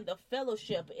be in the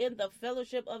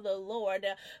fellowship of the Lord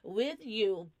with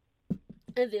you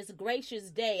in this gracious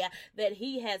day that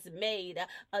he has made,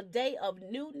 a day of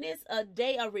newness, a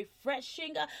day of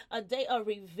refreshing, a day of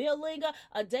revealing,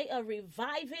 a day of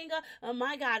reviving.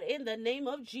 My God, in the name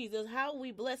of Jesus, how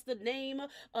we bless the name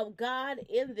of God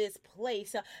in this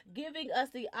place, giving us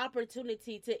the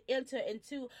opportunity to enter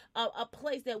into a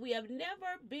place that we have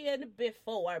never been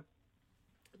before,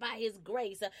 by his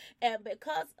grace and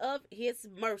because of his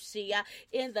mercy.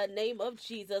 In the name of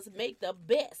Jesus, make the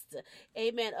best,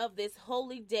 amen, of this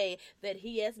holy day that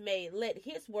he has made. Let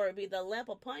his word be the lamp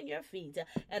upon your feet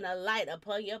and a light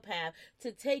upon your path,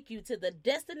 to take you to the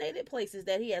destinated places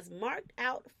that he has marked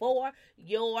out for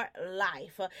your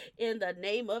life. In the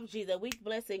name of Jesus, we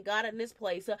blessing God in this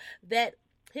place, that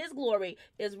his glory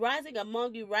is rising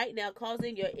among you right now,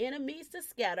 causing your enemies to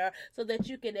scatter so that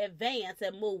you can advance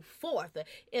and move forth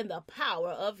in the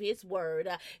power of his word.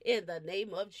 In the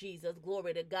name of Jesus,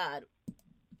 glory to God.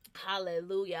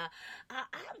 Hallelujah.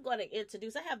 I'm going to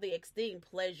I have the esteemed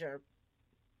pleasure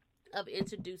of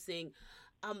introducing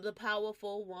the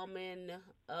powerful woman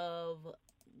of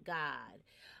God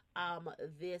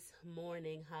this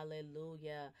morning.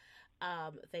 Hallelujah.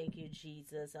 Thank you,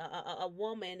 Jesus. A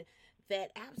woman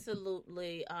that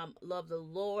absolutely loves the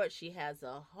Lord. She has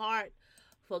a heart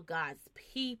for God's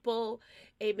people.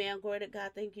 Amen. Glory to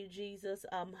God. Thank you, Jesus.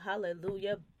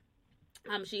 Hallelujah.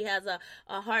 She has a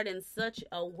heart in such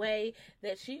a way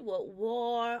that she will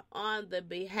war on the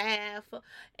behalf,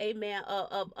 amen,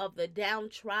 of the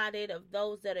downtrodden, of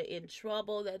those that are in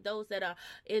trouble, that those that are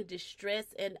in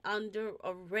distress and under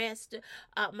arrest.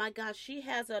 My God, she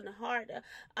has a heart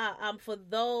for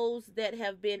those that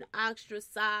have been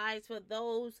ostracized, for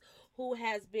those who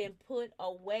has been put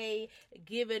away,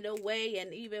 given away,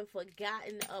 and even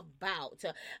forgotten about.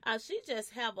 She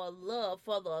just have a love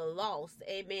for the lost,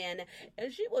 amen.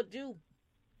 And she will do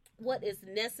what is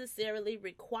necessarily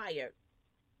required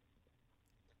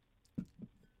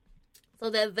so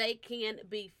that they can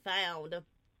be found.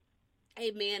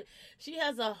 Amen. She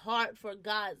has a heart for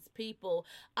God's people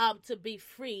to be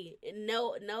free.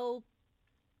 No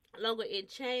longer in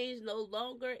chains, no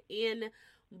longer in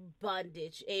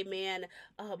bondage. Amen.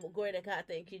 Glory to God.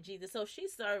 Thank you, Jesus. So she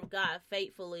served God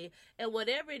faithfully, and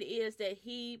whatever it is that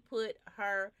he put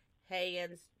her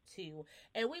hands to.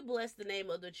 And we bless the name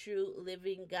of the true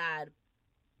living God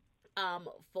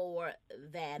for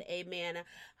that. Amen.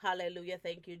 Hallelujah.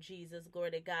 Thank you, Jesus.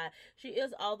 Glory to God. She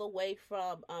is all the way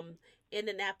from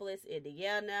Indianapolis,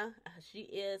 Indiana. She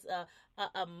is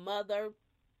a mother.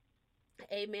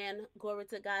 Amen. Glory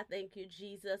to God. Thank you,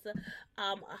 Jesus.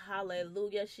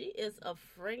 Hallelujah. She is a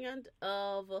friend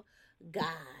of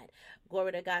God.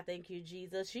 Glory to God. Thank you,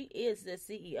 Jesus. She is the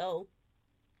CEO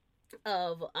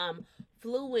of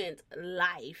Fluent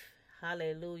Life.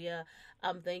 Hallelujah.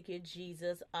 Thank you,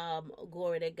 Jesus.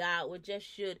 Glory to God. We just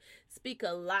should speak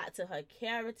a lot to her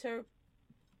character.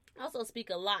 also speak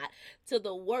a lot to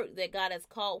the work that God has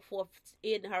called forth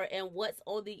in her and what's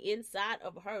on the inside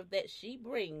of her that she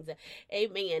brings,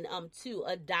 amen, to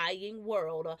a dying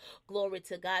world. Glory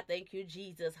to God. Thank you,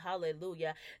 Jesus.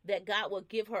 Hallelujah. That God will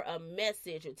give her a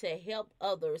message to help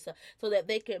others so that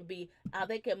they can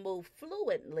move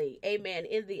fluently, amen,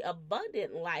 in the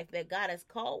abundant life that God has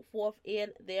called forth in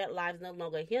their lives, no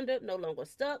longer hindered, no longer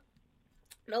stuck,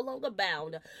 no longer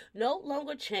bound, no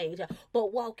longer changed,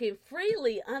 but walking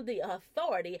freely under the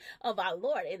authority of our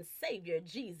Lord and Savior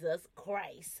Jesus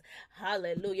Christ.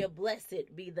 Hallelujah.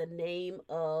 Blessed be the name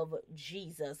of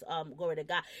Jesus. Glory to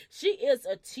God. She is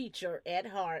a teacher at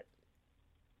heart.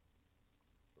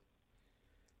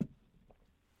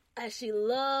 And she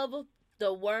loved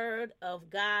the word of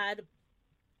God.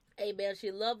 Amen.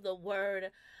 She loved the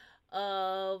word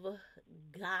of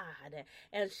God,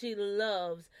 and she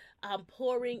loves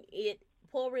pouring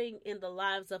in the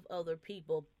lives of other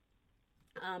people,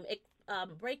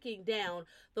 breaking down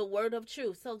the word of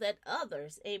truth so that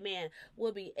others, amen,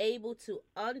 will be able to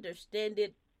understand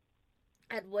it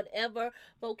at whatever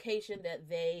vocation that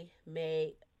they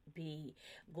may be.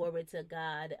 Glory to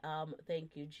God.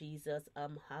 Thank you, Jesus.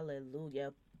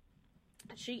 Hallelujah.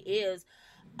 She is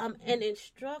an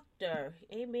instructor,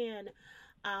 amen,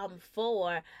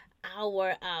 for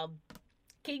our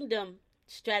Kingdom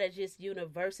Strategist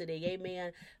University,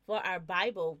 amen, for our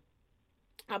Bible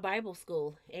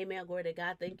school. Amen. Glory to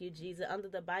God. Thank you, Jesus. Under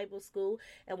the Bible school.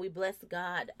 And we bless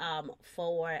God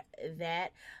for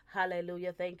that.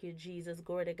 Hallelujah. Thank you, Jesus.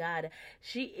 Glory to God.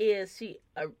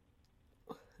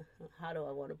 How do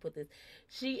I want to put this?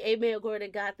 Amen. Glory to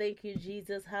God. Thank you,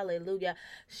 Jesus. Hallelujah.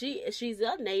 She's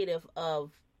a native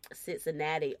of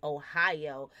Cincinnati,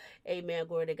 Ohio. Amen.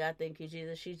 Glory to God. Thank you,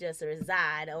 Jesus. She just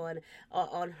reside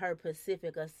on her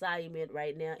Pacific assignment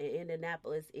right now in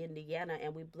Indianapolis, Indiana,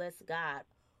 and we bless God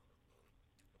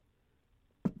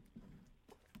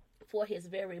for His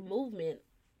very movement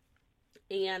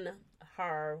in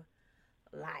her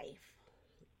life.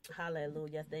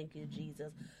 Hallelujah. Thank you,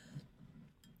 Jesus.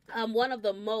 One of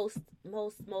the most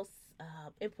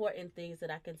important things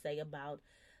that I can say about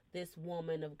this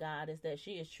woman of God is that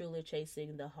she is truly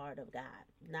chasing the heart of God,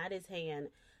 not His hand,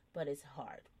 but His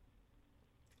heart.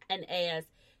 And as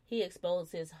He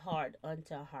exposed His heart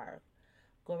unto her,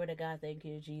 glory to God, thank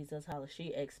you, Jesus. How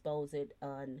she exposed it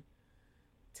unto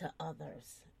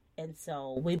others. And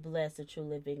so we bless the true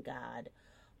living God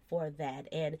for that.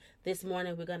 And this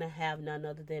morning we're going to have none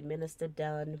other than Minister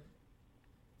Dunn,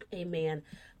 amen,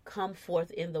 come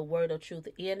forth in the word of truth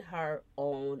in her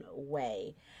own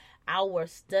way. Our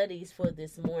studies for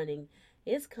this morning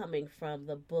is coming from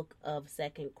the book of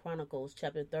Second Chronicles,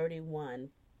 chapter 31,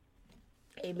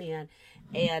 amen,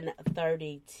 and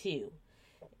 32.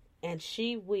 And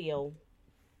she will,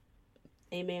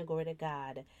 amen, glory to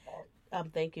God.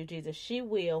 Thank you, Jesus. She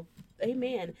will,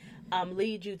 amen,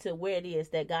 lead you to where it is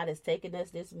that God has taken us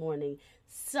this morning,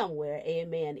 somewhere,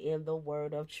 amen, in the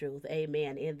word of truth,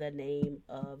 amen, in the name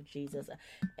of Jesus.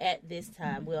 At this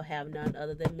time, we'll have none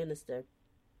other than Minister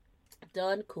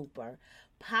Dunn Cooper,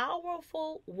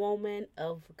 powerful woman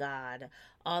of God,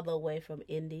 all the way from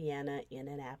Indiana,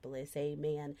 Indianapolis,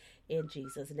 amen, in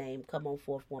Jesus' name. Come on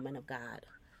forth, woman of God.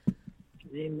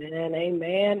 Amen,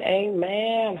 amen,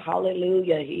 amen.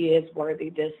 Hallelujah. He is worthy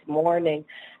this morning.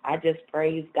 I just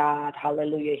praise God.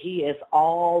 Hallelujah. He is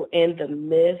all in the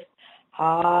midst.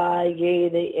 Yeah,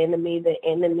 the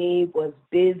enemy was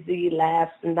busy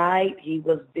last night. He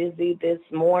was busy this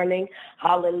morning.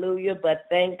 Hallelujah. But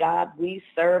thank God we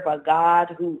serve a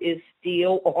God who is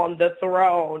still on the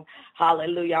throne.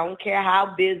 Hallelujah. I don't care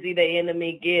how busy the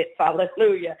enemy gets.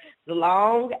 Hallelujah. As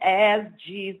long as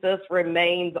Jesus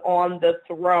remains on the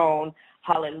throne,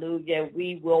 hallelujah,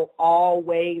 we will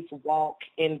always walk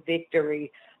in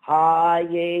victory.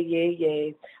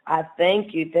 Yeah. I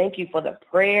thank you. Thank you for the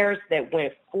prayers that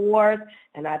went forth.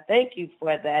 And I thank you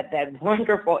for that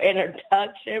wonderful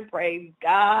introduction. Praise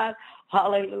God.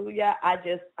 Hallelujah. I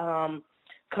just come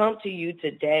to you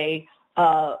today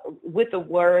with the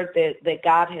word that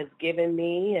God has given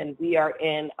me. And we are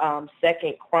in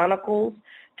Second Chronicles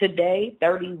today,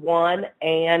 31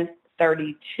 and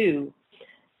 32.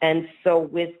 And so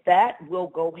with that, we'll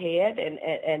go ahead and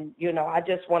I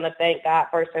just want to thank God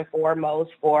first and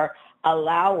foremost for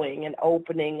allowing and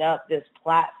opening up this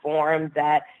platform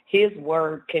that His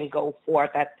word can go forth.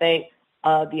 I thank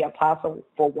the apostle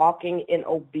for walking in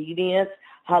obedience.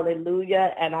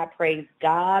 Hallelujah. And I praise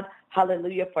God.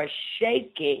 Hallelujah, for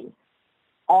shaking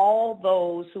all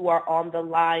those who are on the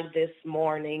line this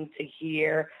morning to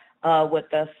hear what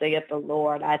thus saith the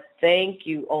Lord. I thank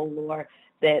you, oh Lord.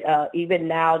 that even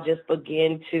now just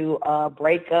begin to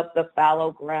break up the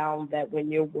fallow ground, that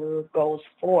when your word goes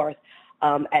forth,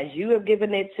 as you have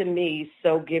given it to me,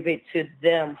 so give it to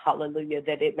them, hallelujah,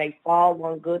 that it may fall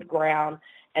on good ground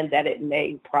and that it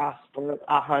may prosper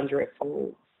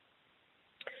 100-fold.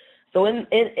 So in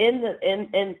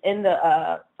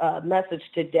the message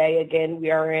today, again,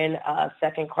 we are in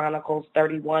 2 Chronicles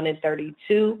 31 and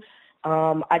 32.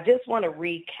 I just want to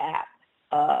recap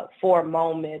for a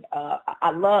moment.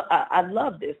 I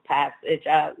love this passage.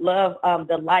 I love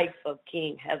the life of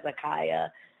King Hezekiah,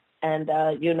 and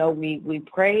we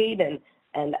prayed, and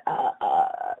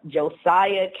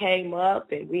Josiah came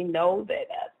up, and we know that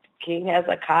King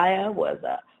Hezekiah was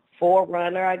a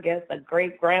forerunner, I guess, a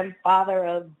great grandfather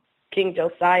of King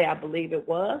Josiah, I believe it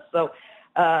was. So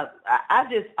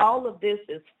all of this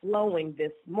is flowing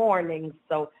this morning.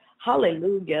 So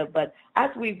hallelujah. But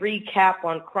as we recap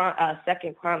on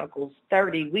 2 Chronicles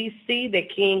 30, we see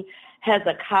that King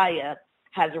Hezekiah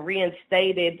has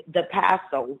reinstated the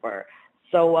Passover.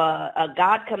 So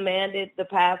God commanded the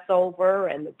Passover,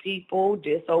 and the people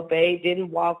disobeyed,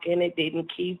 didn't walk in it, didn't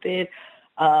keep it.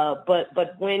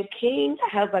 But when King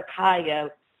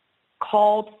Hezekiah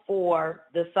called for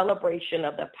the celebration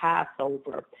of the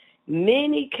Passover,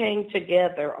 many came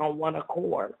together on one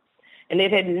accord. And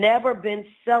it had never been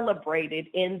celebrated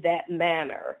in that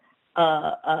manner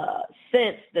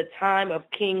since the time of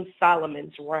King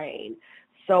Solomon's reign.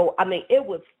 So, it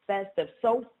was festive,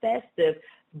 so festive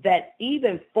that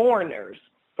even foreigners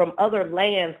from other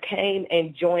lands came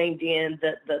and joined in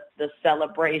the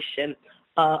celebration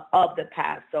of the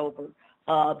Passover,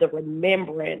 the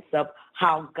remembrance of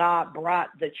how God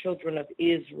brought the children of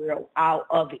Israel out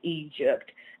of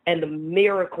Egypt and the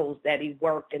miracles that he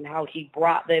worked and how he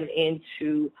brought them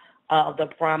into the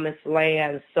promised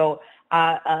land. So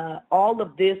all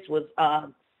of this was,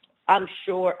 I'm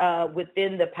sure,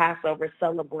 within the Passover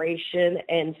celebration.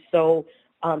 And so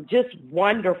just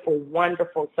wonderful,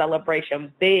 wonderful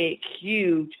celebration, big,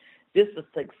 huge, just a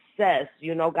success.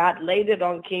 God laid it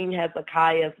on King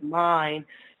Hezekiah's mind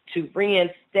to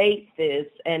reinstate this,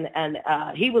 and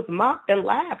he was mocked and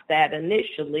laughed at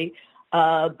initially,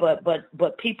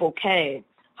 but people came.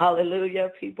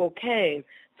 Hallelujah, people came.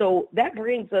 So that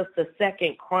brings us to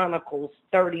 2 Chronicles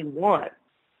 31.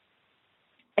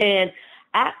 And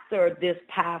after this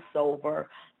Passover,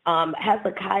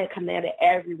 Hezekiah commanded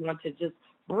everyone to just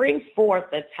bring forth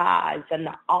the tithes and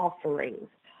the offerings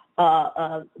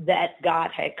that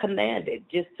God had commanded,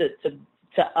 just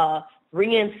to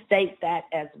reinstate that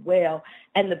as well.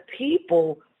 And the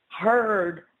people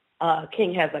heard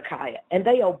King Hezekiah, and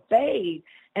they obeyed,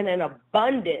 and an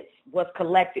abundance was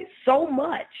collected, so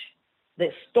much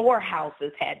that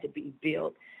storehouses had to be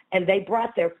built, and they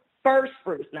brought their first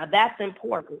fruits. Now, that's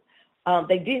important.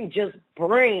 They didn't just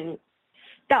bring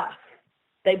stuff.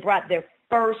 They brought their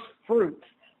first fruits.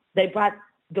 They brought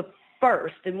the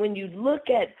first. And when you look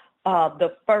at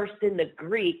the first in the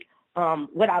Greek,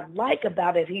 what I like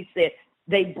about it, he said,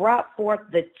 they brought forth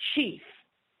the chief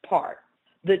part,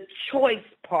 the choice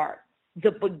part,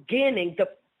 the beginning, the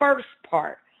first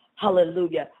part,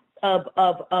 hallelujah,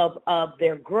 of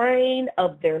their grain,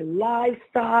 of their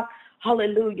livestock,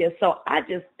 hallelujah. So I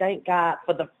just thank God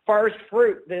for the first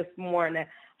fruit this morning,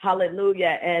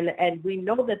 hallelujah. And we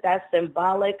know that that's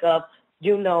symbolic of,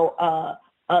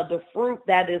 the fruit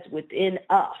that is within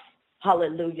us.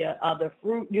 Hallelujah. The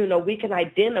fruit, we can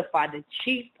identify the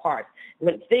chief part.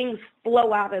 When things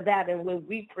flow out of that, and when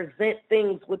we present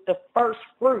things with the first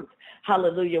fruit,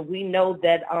 hallelujah, we know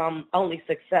that only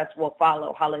success will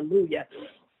follow. Hallelujah.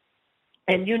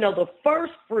 And, the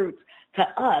first fruit to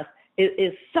us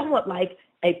is somewhat like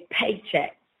a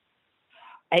paycheck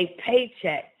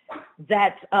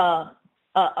that's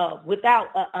without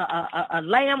a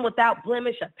lamb without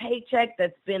blemish, a paycheck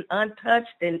that's been untouched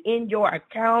and in your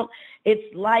account.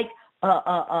 It's like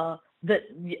the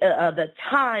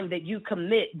time that you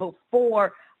commit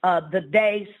before the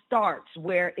day starts,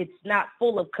 where it's not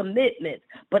full of commitment,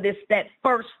 but it's that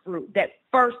first fruit, that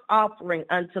first offering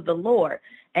unto the Lord.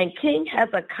 And King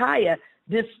Hezekiah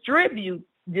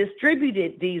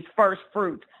distributed these first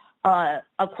fruits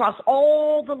across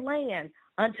all the land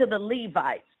unto the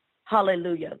Levites.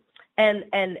 Hallelujah. And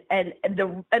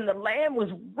the land was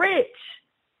rich.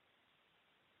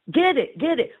 Get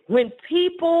it. When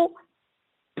people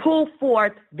pull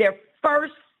forth their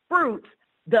first fruits,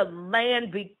 the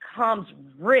land becomes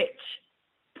rich,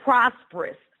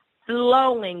 prosperous,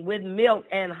 flowing with milk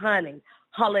and honey.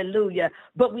 Hallelujah.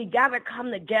 But we got to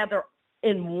come together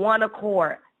in one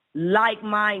accord,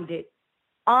 like-minded,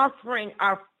 offering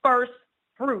our first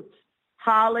fruits.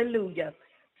 Hallelujah.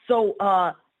 So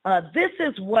this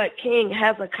is what King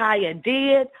Hezekiah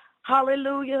did.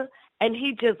 Hallelujah. And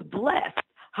he just blessed.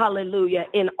 Hallelujah.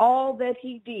 In all that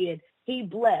he did, he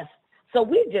blessed. So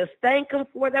we just thank him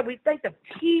for that. We thank the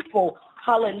people,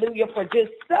 hallelujah, for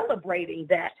just celebrating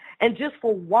that and just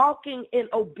for walking in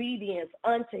obedience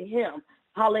unto him.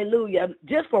 Hallelujah.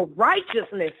 Just for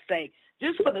righteousness' sake,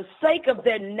 just for the sake of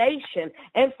their nation,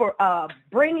 and for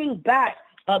bringing back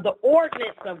the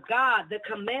ordinance of God, the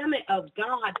commandment of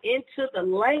God into the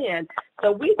land.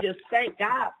 So we just thank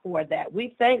God for that.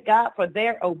 We thank God for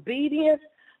their obedience.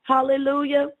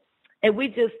 Hallelujah. And we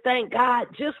just thank God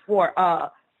just for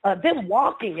them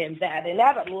walking in that. And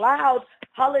that allowed,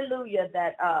 hallelujah,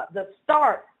 that the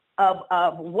start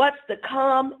of what's to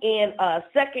come in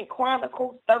 2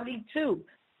 Chronicles 32.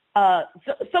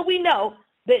 So we know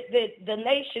that the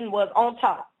nation was on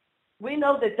top. We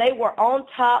know that they were on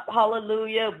top,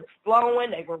 hallelujah, flowing,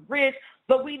 they were rich.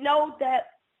 But we know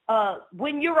that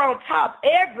when you're on top,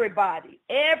 everybody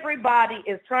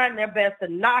is trying their best to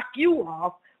knock you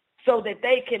off so that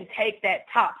they can take that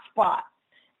top spot.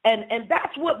 And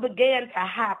that's what began to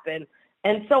happen.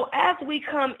 And so as we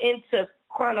come into 2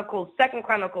 Chronicles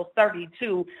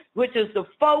 32, which is the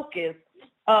focus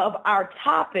of our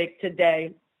topic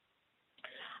today,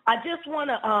 I just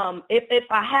want to, if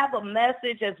I have a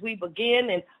message as we begin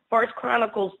in 1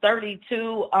 Chronicles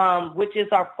 32, which is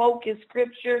our focus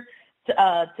scripture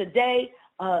today,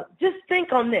 just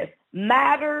think on this.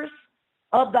 Matters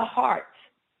of the heart.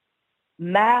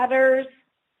 Matters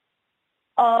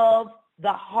of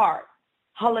the heart.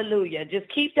 Hallelujah. Just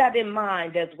keep that in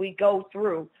mind as we go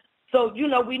through. So,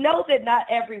 we know that not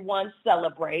everyone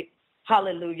celebrates.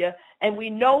 Hallelujah. And we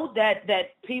know that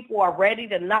people are ready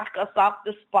to knock us off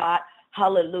the spot.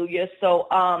 Hallelujah. So,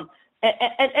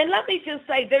 and let me just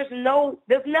say, there's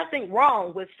nothing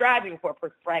wrong with striving for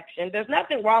perfection. There's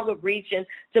nothing wrong with reaching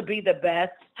to be the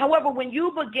best. However, when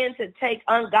you begin to take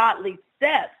ungodly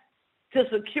steps to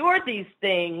secure these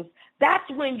things, that's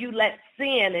when you let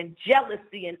sin and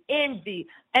jealousy and envy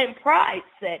and pride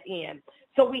set in.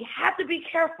 So we have to be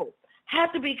careful.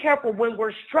 When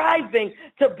we're striving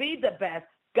to be the best,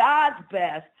 God's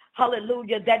best,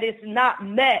 hallelujah, that it's not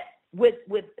met with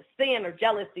sin or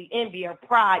jealousy, envy or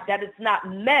pride, that it's not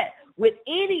met with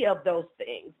any of those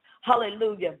things.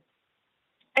 Hallelujah.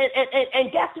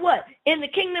 And guess what? In the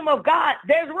kingdom of God,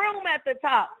 there's room at the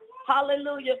top.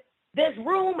 Hallelujah. There's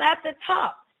room at the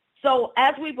top. So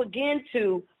as we begin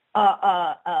to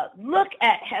look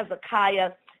at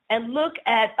Hezekiah and look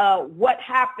at what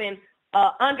happened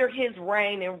under his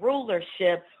reign and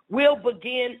rulership, we'll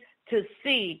begin to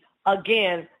see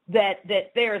again that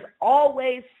there's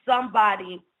always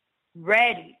somebody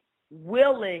ready,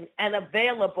 willing, and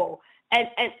available,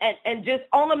 and just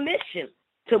on a mission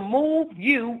to move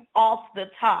you off the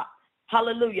top.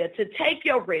 Hallelujah. To take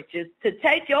your riches, to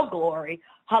take your glory.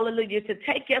 Hallelujah. To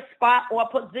take your spot or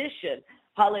position.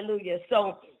 Hallelujah.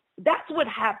 So that's what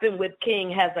happened with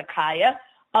King Hezekiah.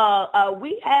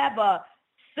 We have a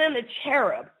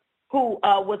Sennacherib who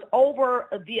was over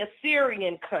the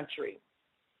Assyrian country.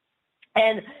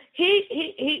 And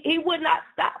he would not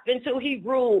stop until he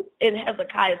ruled in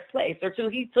Hezekiah's place, or till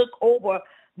he took over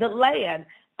the land.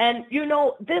 And,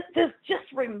 this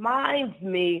just reminds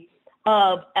me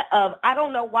of I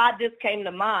don't know why this came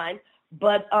to mind,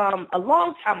 but a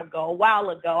long time ago, a while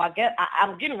ago,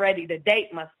 I'm getting ready to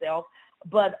date myself,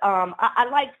 but I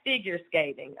like figure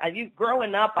skating.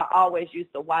 Growing up, I always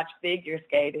used to watch figure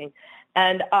skating.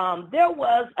 And there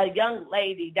was a young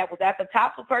lady that was at the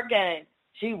top of her game.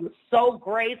 She was so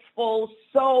graceful,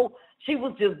 she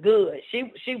was just good.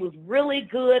 She was really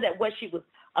good at what she was,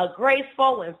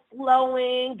 graceful and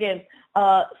flowing, and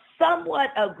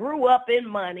somewhat grew up in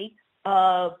money.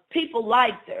 People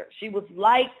liked her. She was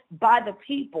liked by the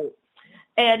people.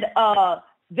 And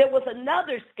there was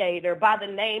another skater by the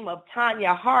name of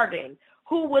Tanya Harding,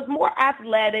 who was more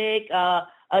athletic.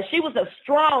 She was a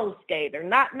strong skater,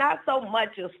 not so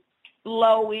much as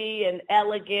flowy and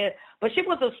elegant, but she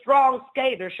was a strong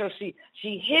skater. So she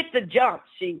hit the jump.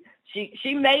 She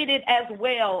made it as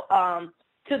well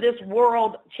to this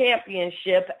world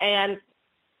championship. And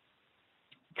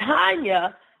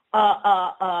Tanya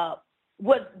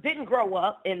didn't grow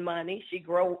up in money. She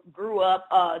grew up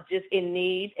just in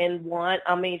need and want.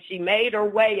 I mean, she made her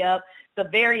way up. It's a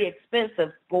very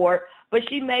expensive sport, but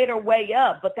she made her way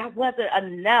up. But that wasn't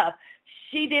enough.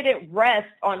 She didn't rest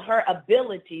on her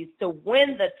abilities to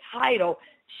win the title.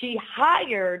 She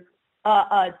hired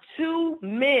two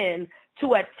men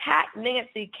to attack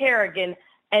Nancy Kerrigan,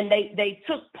 and they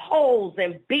took poles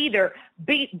and beat her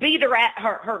at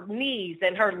her knees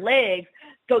and her legs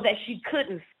so that she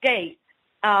couldn't skate.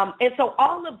 And so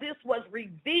all of this was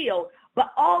revealed,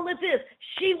 but all of this,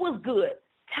 she was good.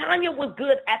 Tanya was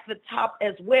good at the top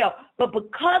as well. But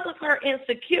because of her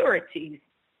insecurities,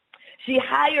 she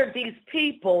hired these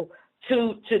people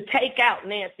to take out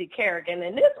Nancy Kerrigan.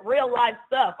 And this real life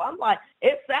stuff. I'm like,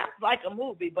 it sounds like a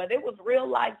movie, but it was real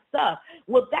life stuff.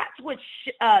 Well, that's what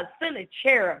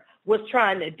Sennacherib was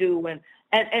trying to do. And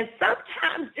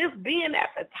sometimes just being at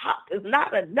the top is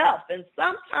not enough. And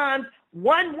sometimes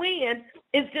one win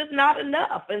is just not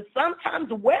enough. And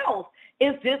sometimes wealth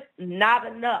is just not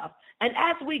enough. And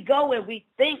as we go and we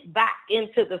think back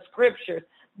into the scriptures,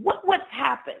 what's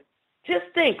happened? Just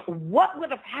think, what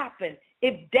would have happened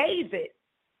if David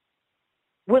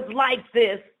was like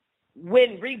this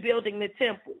when rebuilding the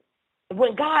temple?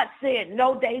 When God said,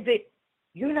 no, David,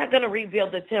 you're not going to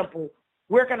rebuild the temple.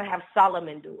 We're going to have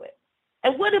Solomon do it.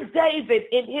 And what if David,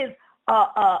 in his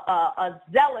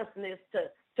zealousness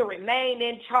to remain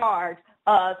in charge,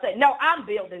 said, no, I'm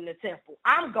building the temple.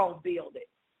 I'm going to build it.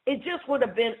 It just would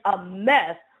have been a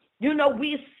mess. You know,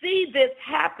 we see this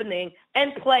happening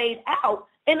and played out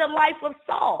in the life of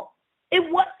Saul. It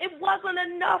wasn't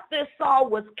enough that Saul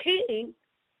was king.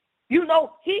 You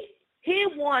know, he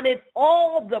wanted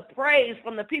all the praise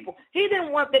from the people. He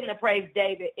didn't want them to praise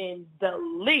David in the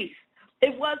least.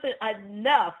 It wasn't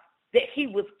enough that he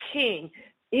was king.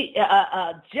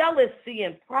 Jealousy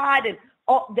and pride and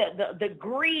all the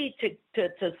greed to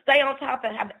stay on top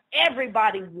and have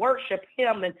everybody worship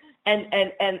him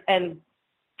and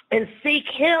seek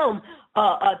him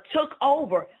took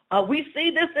over. We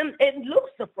see this in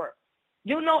Lucifer.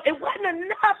 You know, it wasn't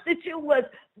enough that you was,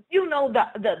 you know,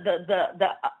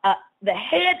 the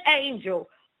head angel,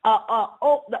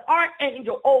 the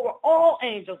archangel over all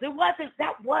angels.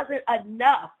 That wasn't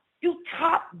enough. You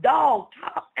top dog,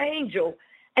 top angel,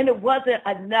 and it wasn't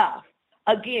enough.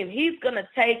 Again, he's going to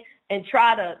take and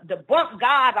try to debunk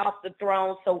God off the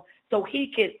throne so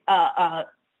he could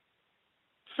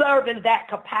serve in that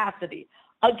capacity.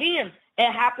 Again,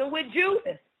 it happened with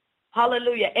Judas.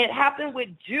 Hallelujah. It happened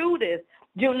with Judas,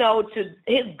 you know, to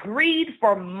his greed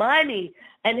for money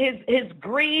and his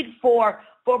greed for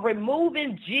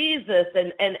removing Jesus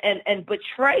and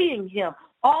betraying him.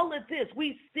 All of this,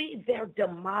 we see their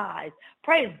demise.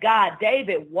 Praise God.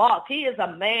 David walked. He is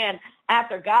a man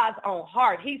after God's own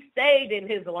heart. He stayed in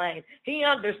his lane. He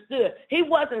understood. He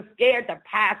wasn't scared to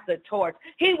pass the torch.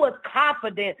 He was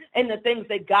confident in the things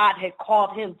that God had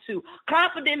called him to.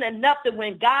 Confident enough that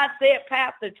when God said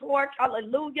pass the torch,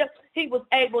 hallelujah, he was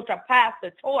able to pass the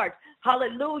torch.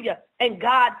 Hallelujah. And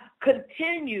God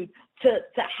continued to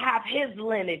have his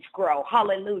lineage grow.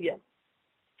 Hallelujah.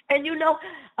 And, you know,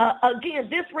 again,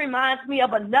 this reminds me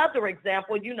of another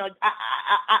example. You know,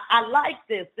 I like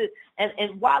this.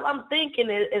 And while I'm thinking,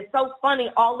 it's so funny,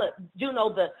 all the, you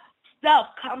know, the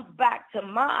stuff comes back to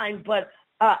mind. But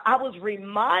I was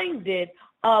reminded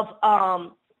of a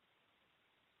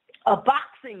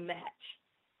boxing match.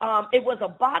 It was a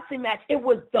boxing match. It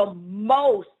was the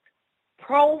most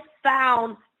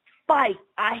profound fight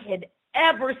I had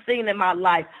ever seen in my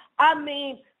life. I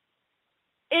mean,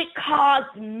 it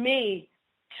caused me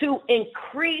to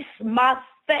increase my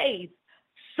faith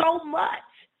so much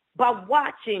by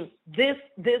watching this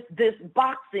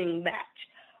boxing match.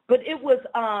 But it was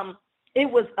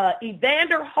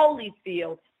Evander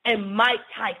Holyfield and Mike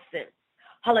Tyson.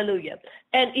 Hallelujah.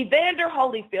 And Evander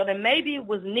Holyfield, and maybe it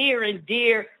was near and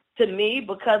dear to me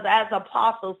because, as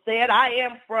Apostle said, I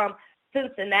am from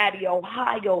Cincinnati,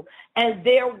 Ohio, and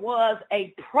there was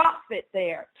a prophet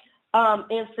there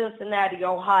in Cincinnati,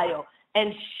 Ohio,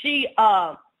 and she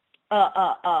was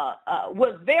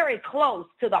very close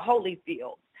to the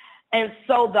Holyfields, and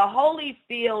so the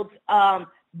Holyfields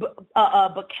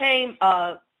became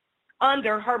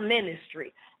under her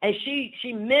ministry, and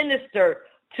she ministered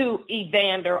to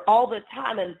Evander all the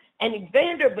time, and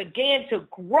Evander began to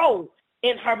grow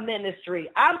in her ministry.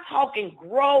 I'm talking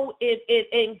grow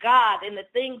in God, in the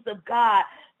things of God.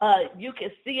 You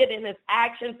can see it in his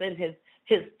actions and his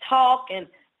talk. And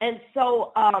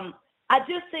so I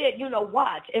just said, you know,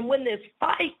 watch. And when this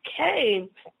fight came,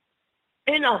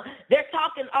 you know, they're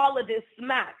talking all of this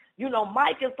smack. You know,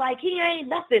 Mike is like, he ain't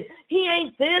nothing. He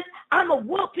ain't this. I'm going to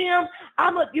whoop him.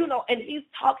 you know, and he's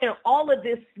talking all of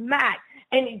this smack.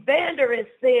 And Evander has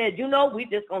said, you know, we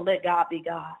just going to let God be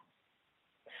God.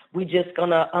 We just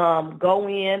going to go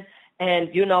in.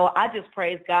 And, you know, I just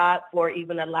praise God for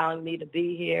even allowing me to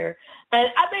be here. And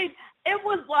I mean, it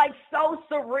was like so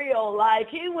surreal. Like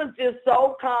he was just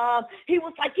so calm. He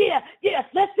was like, yes,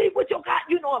 let's see what you got.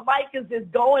 You know, and Mike is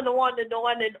just going on and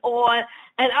on and on.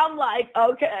 And I'm like,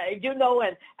 okay,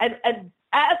 and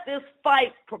as this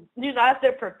fight, as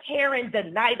they're preparing the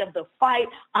night of the fight,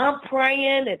 I'm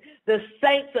praying, and the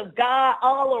saints of God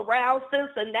all around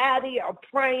Cincinnati are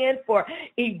praying for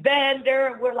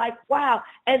Evander. We're like, wow.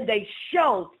 And they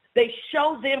show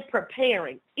them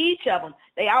preparing, each of them.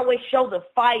 They always show the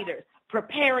fighters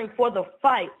preparing for the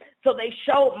fight. So they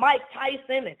showed Mike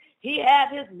Tyson, and he had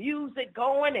his music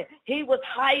going, and he was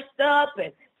hyped up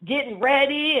and getting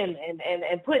ready and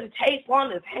putting tape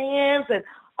on his hands and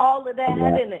all of that.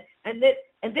 Yeah.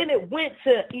 And then it went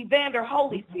to Evander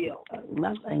Holyfield.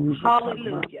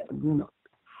 Hallelujah.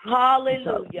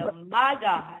 Hallelujah.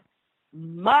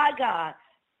 My God.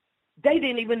 They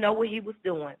didn't even know what he was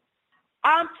doing.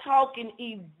 I'm talking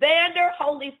Evander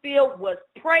Holyfield was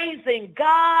praising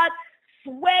God.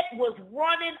 Sweat was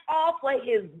running off of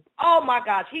his, oh my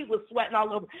gosh, he was sweating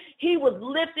all over. He was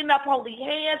lifting up holy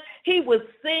hands. He was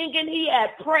singing. He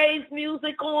had praise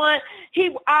music on. He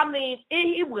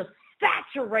was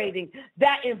saturating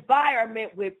that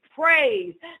environment with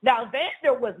praise. Now,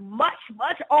 Evander was much,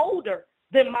 much older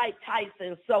than Mike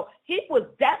Tyson, so he was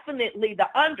definitely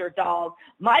the underdog.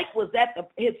 Mike was at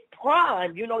his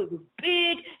prime. He was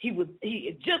big. He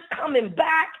had just coming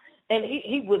back. And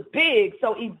he was big.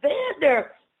 So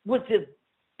Evander was just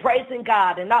praising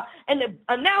God. And the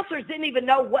announcers didn't even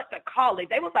know what to call it.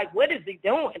 They was like, what is he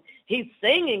doing? He's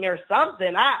singing or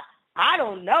something. I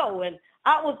don't know. And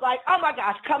I was like, oh, my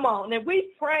gosh, come on. And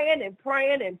we praying and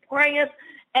praying and praying.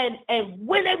 And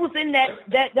when they was in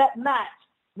that match,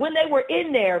 when they were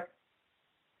in there,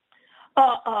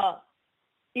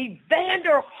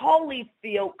 Evander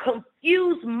Holyfield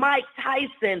confused Mike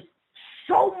Tyson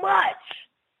so much.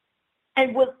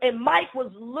 And Mike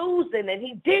was losing, and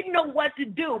he didn't know what to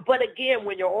do. But again,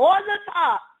 when you're on the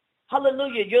top,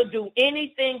 hallelujah, you'll do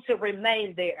anything to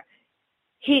remain there.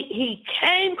 He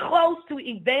came close to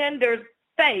Evander's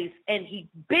face, and he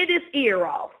bit his ear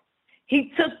off.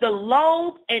 He took the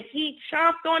lobe, and he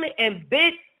chomped on it and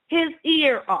bit his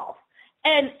ear off.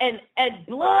 And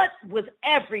blood was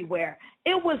everywhere.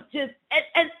 It was just,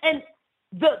 and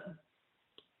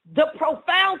the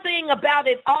profound thing about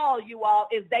it all, you all,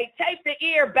 is they take the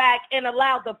ear back and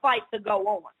allow the fight to go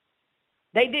on.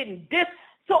 They didn't.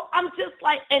 So I'm just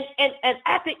like, and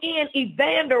at the end,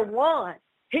 Evander won.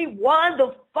 He won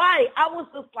the fight. I was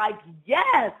just like,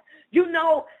 yes.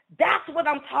 That's what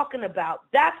I'm talking about.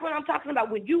 That's what I'm talking about.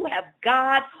 When you have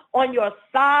God on your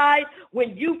side,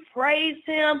 when you praise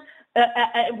him,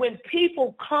 and when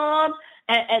people come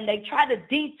and they try to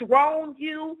dethrone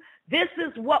you, this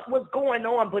is what was going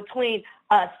on between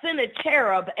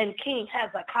Sennacherib and King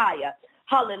Hezekiah.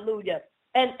 Hallelujah.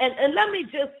 And let me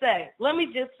just say,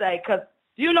 because,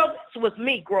 this was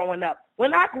me growing up.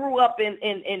 When I grew up in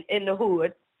the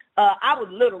hood, I was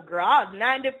a little girl. I was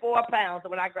 94 pounds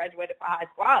when I graduated from high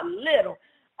school. I was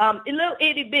little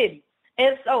itty bitty.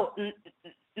 And so,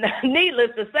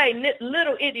 needless to say,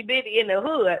 little itty bitty in the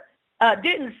hood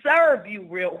didn't serve you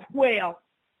real well.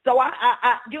 So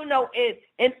I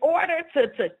in order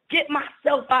to get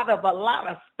myself out of a lot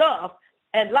of stuff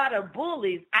and a lot of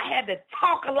bullies, I had to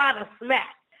talk a lot of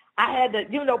smack. I had to,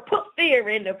 put fear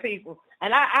into people,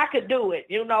 and I could do it.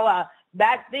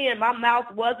 Back then my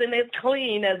mouth wasn't as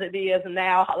clean as it is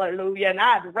now. Hallelujah. And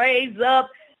I'd raise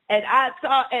up, and I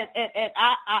saw, and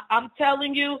I'm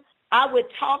telling you, I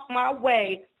would talk my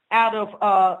way out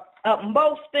of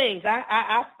most things.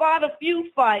 I fought a few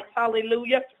fights,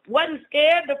 hallelujah. Wasn't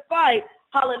scared to fight,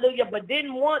 hallelujah, but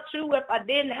didn't want to if I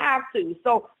didn't have to.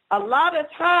 So a lot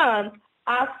of times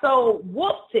I sold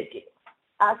wolf tickets.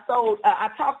 I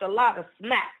talked a lot of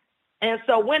smack. And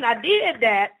so when I did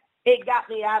that, it got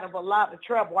me out of a lot of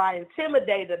trouble. I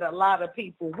intimidated a lot of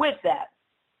people with that.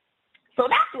 So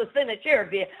that's what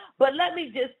Sennacherib did. But let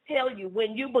me just tell you,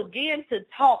 when you begin to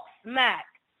talk smack,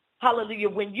 hallelujah,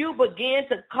 when you begin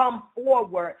to come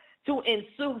forward to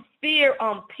ensue fear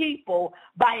on people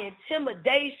by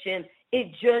intimidation,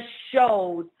 it just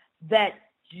shows that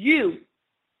you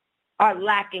are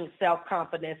lacking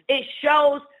self-confidence. It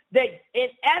shows that, in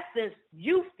essence,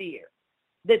 you fear,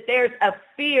 that there's a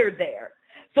fear there.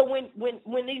 So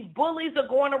when these bullies are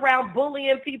going around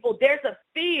bullying people, there's a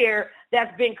fear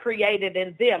that's been created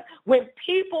in them. When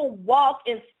people walk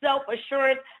in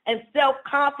self-assurance and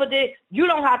self-confidence, you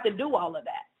don't have to do all of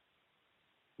that.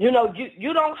 You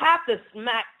don't have to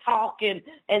smack talk and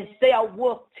sell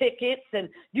wolf tickets, and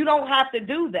you don't have to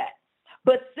do that.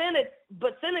 But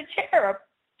Sennacherib,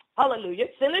 hallelujah,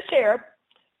 Sennacherib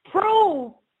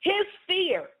proved his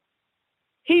fear.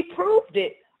 He proved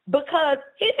it. Because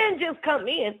he didn't just come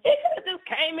in. He could have just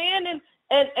came in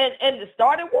and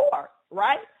started war,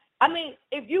 right? I mean,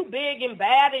 if you big and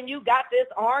bad and you got this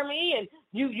army and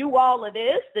you all of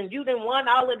this and you done won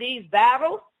all of these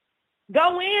battles,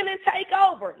 go in and take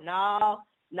over. No,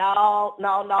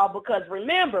 because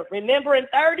remember in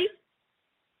 30,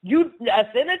 a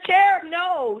Sennacherib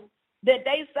knows that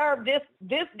they serve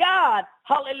this God,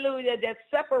 hallelujah, that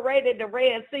separated the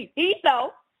Red Sea. He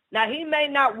knows. Now, he may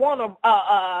not want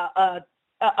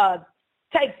to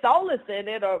take solace in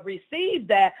it or receive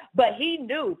that, but he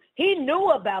knew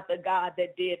about the God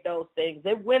that did those things.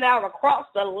 It went out across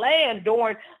the land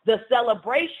during the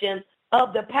celebration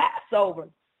of the Passover.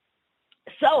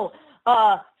 So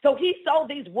he sold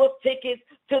these wolf tickets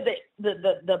to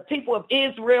the people of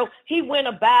Israel. He went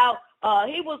about,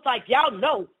 he was like, y'all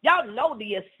know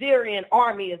the Assyrian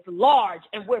army is large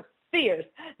and we're fierce,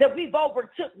 that we've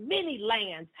overtook many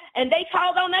lands, and they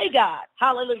called on their God.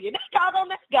 Hallelujah. They called on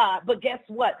their God, but guess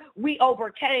what? We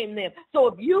overcame them. So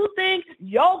if you think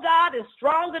your God is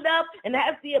strong enough and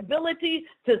has the ability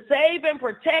to save and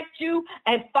protect you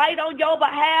and fight on your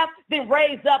behalf, then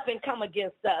raise up and come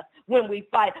against us when we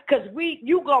fight, because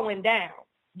you going down.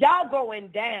 Y'all going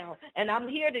down, and I'm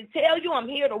here to tell you, I'm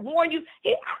here to warn you.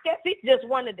 I guess he just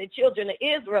wanted the children of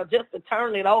Israel just to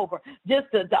turn it over, just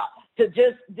to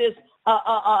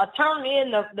turn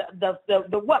in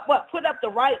the what put up the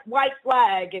white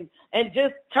flag and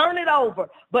just turn it over.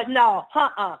 But no,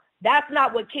 that's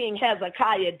not what King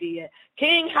Hezekiah did.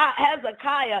 King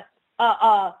Hezekiah,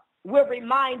 we're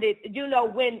reminded,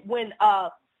 when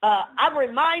I'm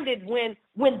reminded when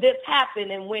this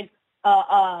happened and when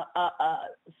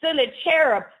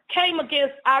Sennacherib came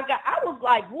against our God. I was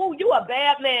like, whoa, you a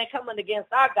bad man coming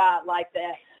against our God like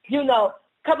that.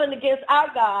 Coming against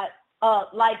our God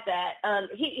like that.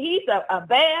 He's a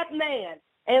bad man.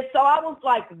 And so I was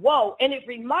like, whoa. And it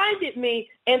reminded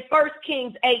me in 1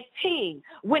 Kings 18,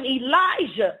 when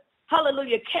Elijah,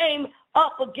 hallelujah, came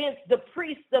up against the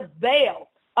priests of Baal,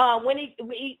 when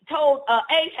he told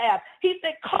Ahab, he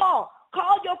said, call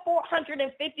your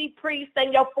 450 priests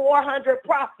and your 400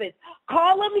 prophets.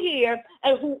 Call them here,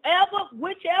 and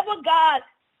whichever God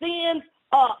sends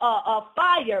a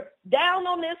fire down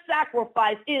on this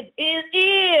sacrifice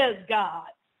is God.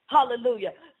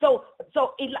 Hallelujah. So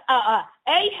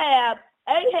Ahab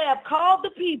called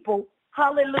the people,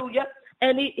 hallelujah,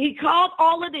 and he called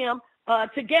all of them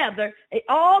together.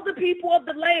 All the people of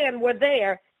the land were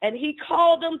there, and he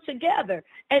called them together.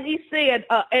 And he said,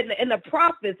 and the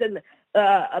prophets and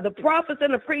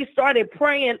the priests started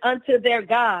praying unto their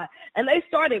God, and they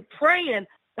started praying,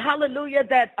 hallelujah,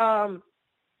 that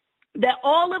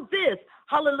all of this,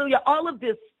 hallelujah, all of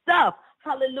this stuff,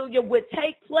 hallelujah, would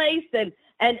take place, and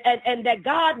that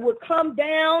God would come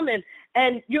down and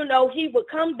he would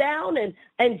come down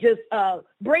and just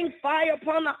bring fire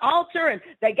upon the altar. And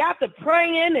they got to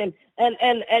praying and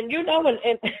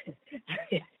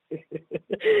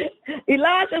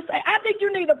Elijah said, I think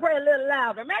you need to pray a little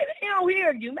louder. Maybe he don't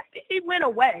hear you. Maybe he went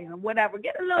away or whatever.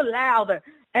 Get a little louder.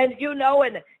 And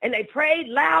and they prayed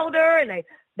louder, and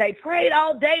they prayed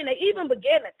all day, and they even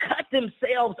began to cut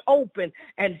themselves open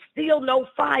and still no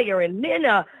fire. And then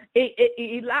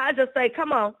Elijah say,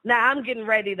 come on, now I'm getting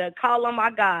ready to call on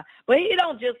my God. But he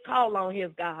don't just call on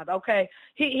his God, okay?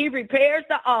 He repairs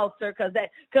the altar because the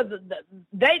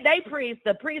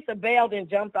priests of Baal then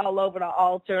jumped all over the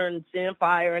altar and sent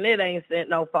fire, and it ain't sent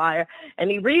no fire. And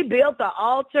he rebuilt the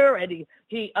altar, and he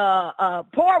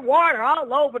poured water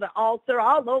all over the altar,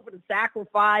 all over the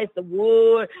sacrifice, the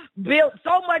wood, built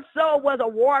so much so it was a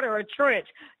water trench,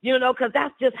 because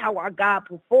that's just how our God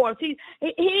performs. He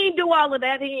didn't do all of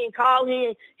that. He didn't call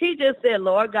him. He just said,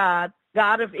 Lord God,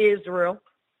 God of Israel,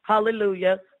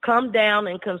 hallelujah, come down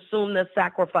and consume the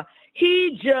sacrifice.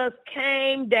 He just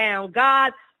came down.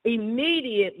 God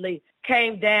immediately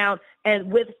came down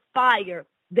and with fire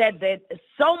that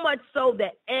so much so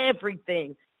that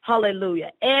everything,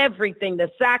 hallelujah, everything,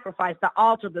 the sacrifice, the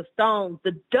altar, the stones,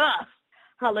 the dust,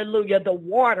 hallelujah, the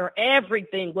water,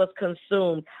 everything was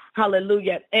consumed.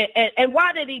 Hallelujah. And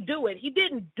why did he do it? He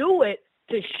didn't do it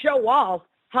to show off.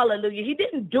 Hallelujah. He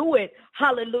didn't do it,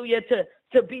 hallelujah,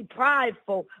 to be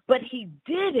prideful, but he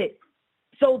did it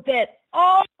so that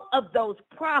all of those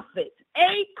prophets,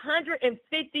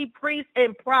 850 priests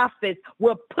and prophets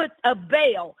were put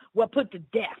to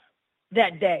death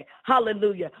that day.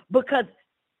 Hallelujah. Because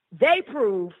they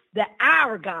proved that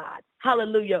our God,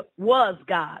 hallelujah, was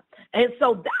God. And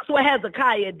so that's what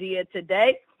Hezekiah did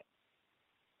today.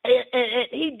 And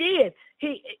he did.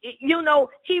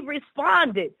 He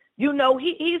responded.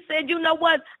 He said, you know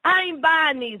what? I ain't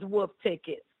buying these wolf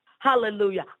tickets.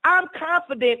 Hallelujah. I'm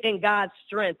confident in God's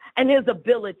strength and his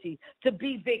ability to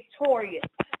be victorious.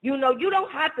 You know, you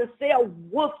don't have to sell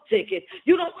wolf tickets.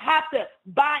 You don't have to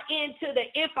buy into the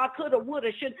if I coulda,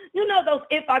 woulda, should. You know those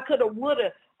if I coulda,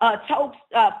 woulda folks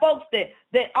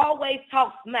that always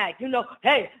talk smack. You know,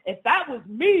 hey, if that was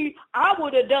me, I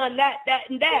would have done that,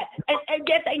 and that. And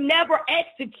yet they never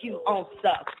execute on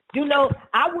stuff. You know,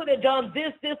 I would have done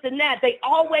this, and that. They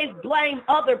always blame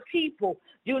other people.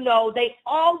 You know, they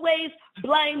always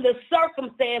blame the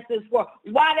circumstances for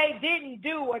why they didn't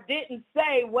do or didn't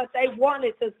say what they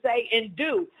wanted to say and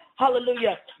do.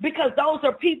 Hallelujah. Because those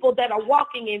are people that are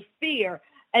walking in fear.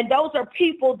 And those are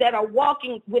people that are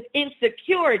walking with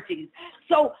insecurities.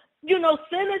 So, you know,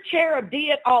 Sennacherib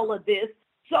did all of this.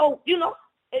 So, you know,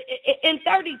 in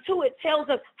 32, it tells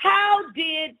us, how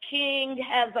did King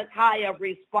Hezekiah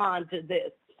respond to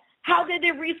this? How did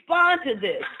he respond to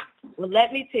this? Well,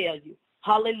 let me tell you.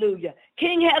 Hallelujah.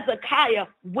 King Hezekiah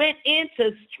went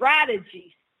into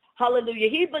strategies. Hallelujah.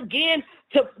 He began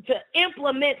to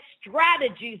implement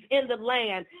strategies in the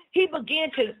land. He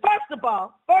began to,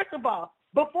 first of all,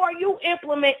 before you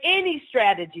implement any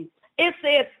strategy, it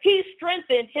says he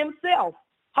strengthened himself.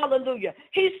 Hallelujah.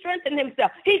 He strengthened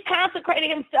himself. He consecrated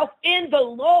himself in the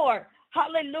Lord.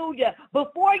 Hallelujah.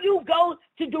 Before you go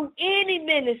to do any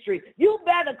ministry, you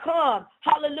better come,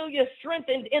 hallelujah,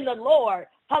 strengthened in the Lord.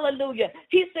 Hallelujah.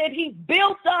 He said he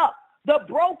built up the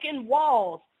broken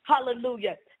walls.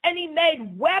 Hallelujah. And he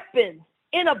made weapons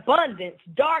in abundance,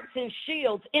 darts and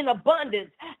shields in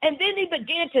abundance. And then he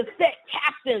began to set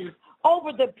captains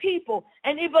over the people,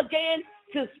 and he began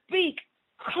to speak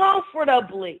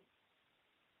comfortably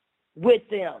with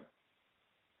them.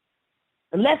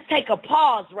 And let's take a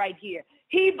pause right here.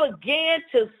 He began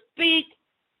to speak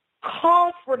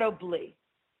comfortably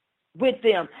with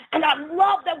them. And I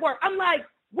love that word. I'm like,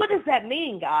 what does that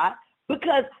mean, God?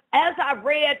 Because as I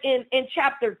read in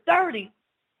chapter 30,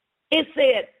 it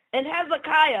said, and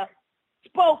Hezekiah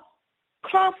spoke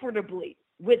comfortably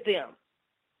with them.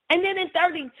 And then in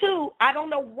 32, I don't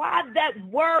know why that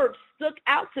word stuck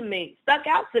out to me,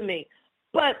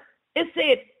 but it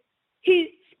said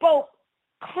he spoke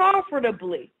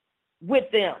comfortably with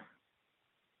them.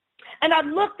 And I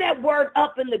looked that word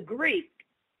up in the Greek,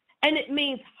 and it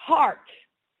means heart,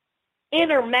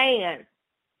 inner man,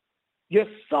 your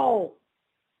soul.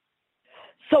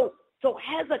 So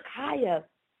Hezekiah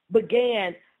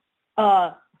began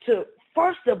to,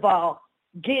 first of all,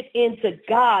 get into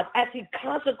God. As he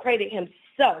consecrated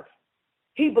himself,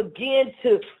 he began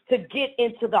to get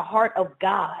into the heart of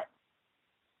God.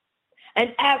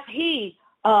 And as he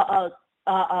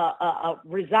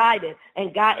resided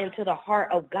and got into the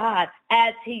heart of God,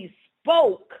 as he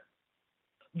spoke,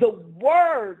 the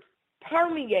word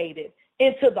permeated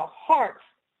into the hearts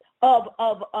of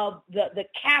the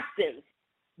captains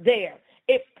there.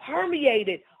 It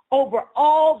permeated over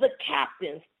all the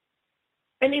captains.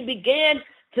 And he began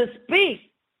to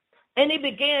speak, and he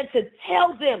began to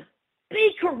tell them,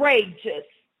 be courageous.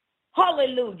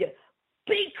 Hallelujah.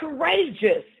 Be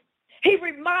courageous. He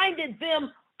reminded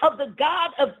them of the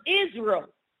God of Israel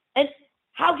and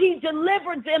how he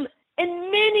delivered them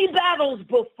in many battles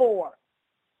before.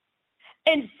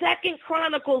 In 2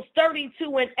 Chronicles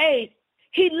 32:8,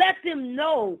 he let them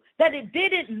know that it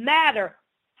didn't matter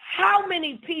how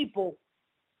many people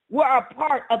were a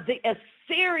part of the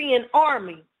Assyrian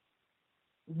army.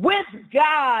 With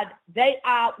God, they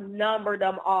outnumbered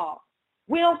them all.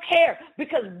 We don't care,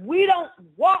 because we don't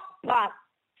walk by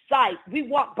sight. We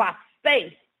walk by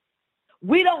faith.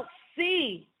 We don't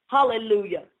see,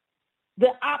 hallelujah,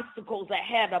 the obstacles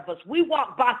ahead of us. We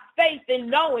walk by faith in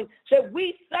knowing that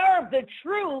we serve the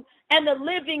true and the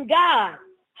living God.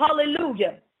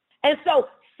 Hallelujah. And so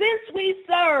since we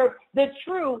serve the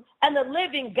true and the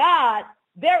living God,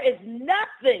 there is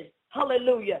nothing,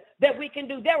 hallelujah, that we can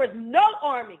do. There is no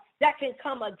army that can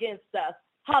come against us.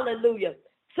 Hallelujah.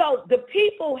 So the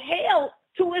people held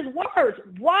to his words.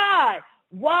 Why?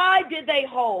 Why did they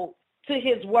hold to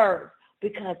his word?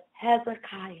 Because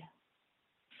Hezekiah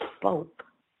spoke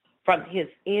from his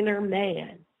inner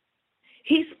man.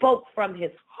 He spoke from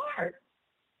his heart.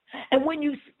 And when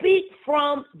you speak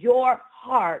from your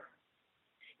heart,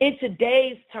 in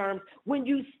today's terms, when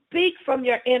you speak from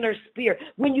your inner spirit,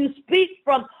 when you speak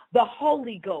from the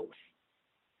Holy Ghost,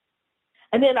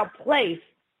 and in a place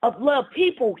of love,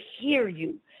 people hear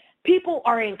you. People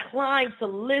are inclined to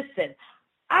listen.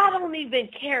 I don't even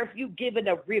care if you give it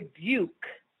a rebuke.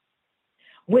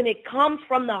 When it comes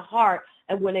from the heart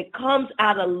and when it comes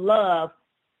out of love,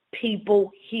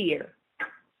 people hear.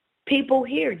 People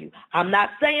hear you. I'm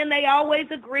not saying they always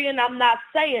agree, and I'm not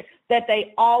saying that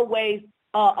they always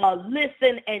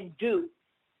listen and do,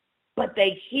 but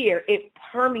they hear. It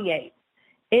permeates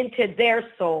into their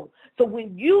soul. So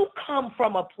when you come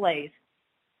from a place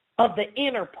of the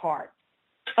inner part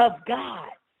of God,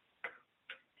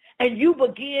 and you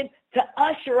begin to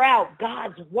usher out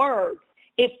God's word,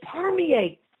 it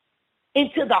permeates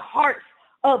into the hearts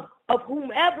of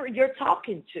whomever you're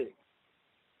talking to.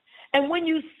 And when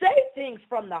you say things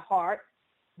from the heart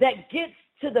that gets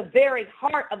to the very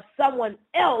heart of someone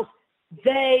else,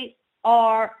 they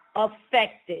are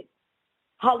affected.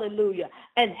 Hallelujah.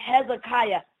 And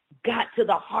Hezekiah got to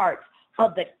the hearts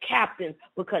of the captains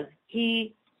because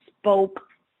he spoke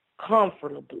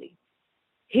comfortably.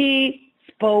 He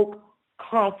spoke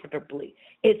comfortably.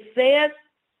 It says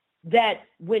that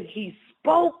when he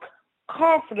spoke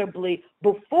comfortably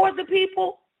before the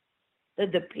people,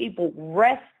 that the people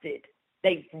rested.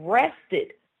 They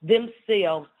rested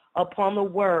themselves upon the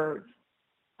words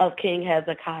of King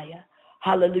Hezekiah.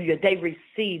 Hallelujah. They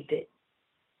received it.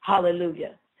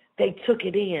 Hallelujah. They took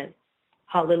it in.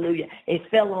 Hallelujah. It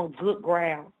fell on good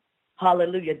ground.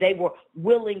 Hallelujah. They were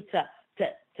willing to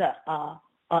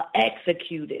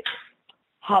execute it.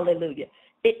 Hallelujah.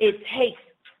 It takes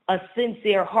a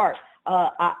sincere heart.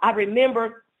 I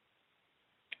remember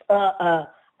a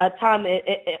time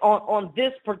on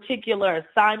this particular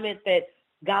assignment that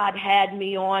God had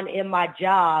me on in my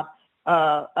job,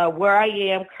 where I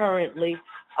am currently.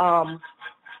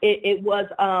 It was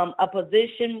a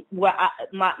position where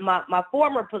my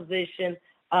former position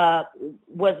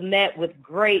was met with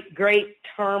great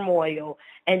turmoil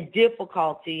and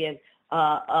difficulty, and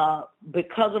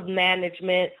because of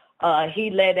management, he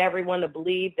led everyone to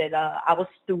believe that I was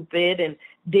stupid and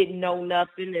didn't know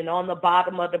nothing and on the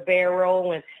bottom of the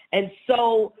barrel, and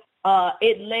so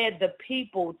it led the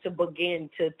people to begin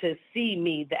to see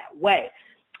me that way.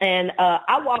 And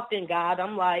I walked in God.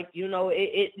 I'm like, you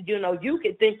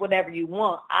can think whatever you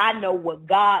want. I know what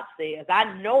God says.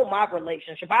 I know my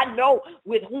relationship. I know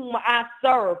with whom I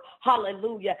serve.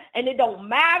 Hallelujah. And it don't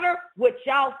matter what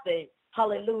y'all think.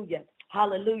 Hallelujah.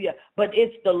 Hallelujah. But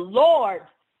it's the Lord's.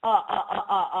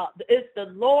 It's the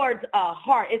Lord's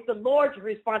heart. It's the Lord's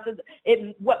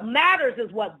responsibility. What matters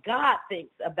is what God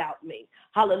thinks about me.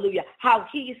 Hallelujah. How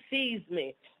he sees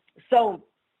me. So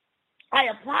I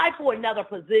applied for another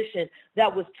position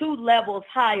that was 2 levels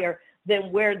higher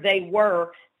than where they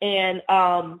were. And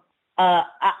I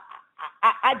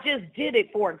just did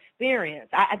it for experience.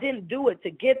 I didn't do it to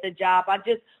get the job. I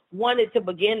just wanted to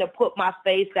begin to put my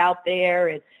face out there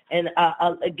and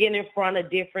get in front of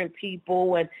different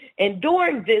people. And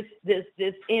during this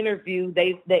interview,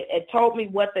 they told me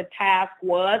what the task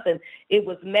was, and it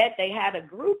was met. They had a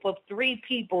group of 3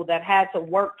 people that had to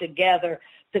work together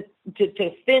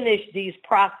to finish these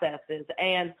processes.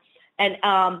 And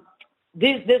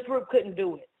this group couldn't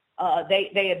do it.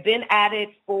 They had been at it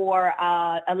for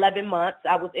 11 months.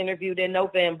 I was interviewed in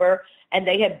November, and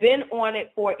they had been on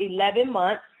it for 11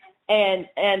 months. And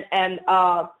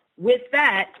with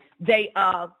that, they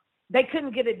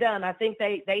couldn't get it done. I think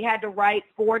they had to write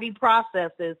 40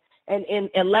 processes, and in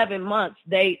 11 months,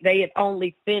 they had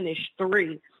only finished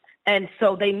 3. And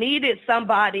so they needed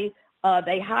somebody.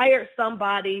 They hired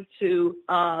somebody to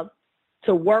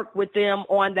work with them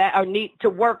on that, or need to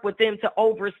work with them to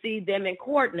oversee them and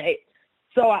coordinate.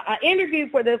 So I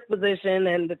interviewed for this position,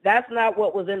 and that's not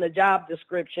what was in the job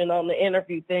description on the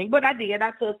interview thing, but I did.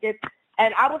 I took it,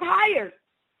 and I was hired,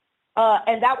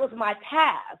 and that was my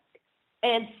task.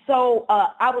 And so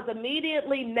I was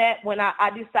immediately met when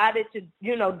I decided to,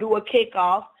 do a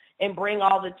kickoff and bring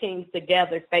all the teams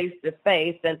together face to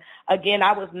face. And again,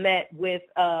 I was met with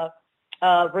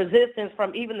resistance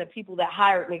from even the people that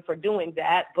hired me for doing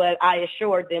that. But I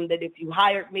assured them that if you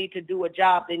hired me to do a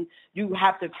job, then you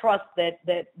have to trust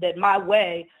that my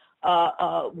way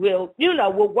will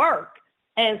work.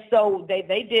 And so they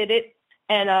did it.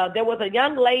 And there was a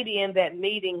young lady in that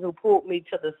meeting who pulled me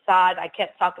to the side. I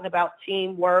kept talking about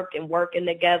teamwork and working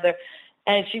together.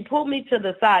 And she pulled me to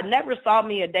the side, never saw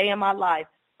me a day in my life,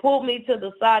 pulled me to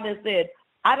the side and said,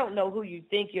 I don't know who you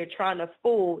think you're trying to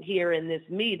fool here in this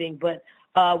meeting, but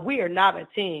we are not a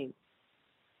team.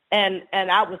 And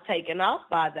I was taken off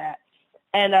by that.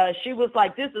 And she was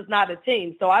like, this is not a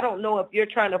team. So I don't know if you're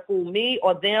trying to fool me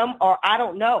or them, or I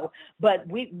don't know. But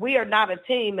we are not a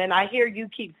team. And I hear you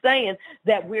keep saying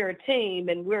that we're a team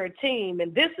and we're a team.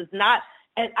 And this is not.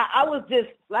 And I was just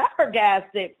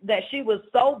flabbergasted that she was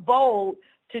so bold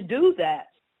to do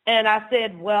that. And I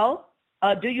said, well,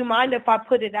 do you mind if I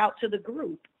put it out to the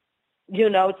group,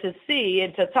 to see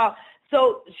and to talk?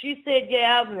 So she said,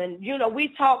 yeah. And, we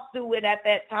talked through it at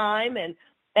that time. And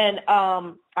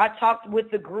I talked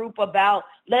with the group about,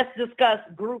 let's discuss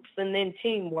groups and then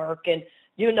teamwork. And,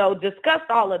 discussed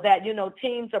all of that.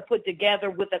 Teams are put together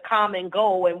with a common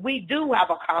goal, and we do have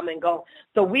a common goal.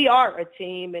 So we are a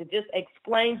team, and just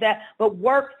explain that, but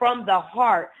work from the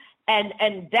heart. And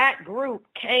that group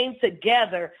came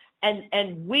together, and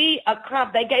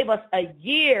they gave us a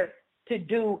year to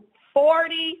do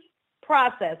 40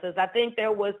 processes. I think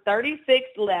there was 36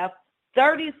 left,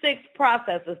 36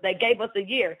 processes. They gave us a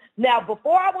year. Now,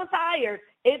 before I was hired,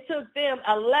 it took them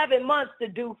 11 months to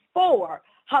do 4.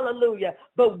 Hallelujah.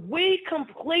 But we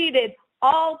completed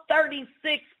all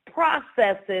 36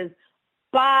 processes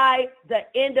by the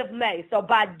end of May. So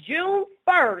by June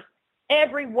 1st,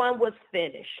 everyone was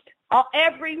finished.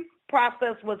 Every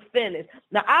process was finished.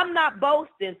 Now, I'm not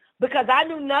boasting because I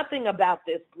knew nothing about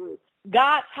this group.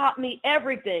 God taught me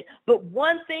everything. But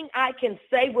one thing I can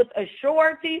say with a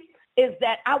surety is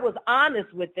that I was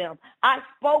honest with them. I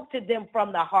spoke to them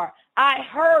from the heart. I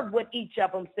heard what each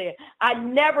of them said. I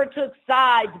never took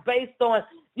sides based on,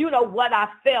 what I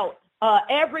felt.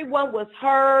 Everyone was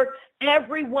heard.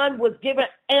 Everyone was given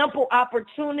ample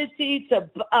opportunity to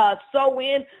sow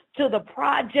in to the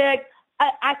project.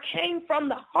 I came from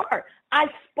the heart. I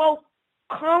spoke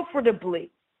comfortably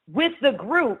with the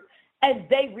group, and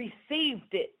they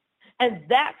received it. And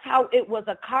that's how it was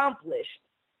accomplished.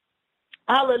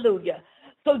 Hallelujah.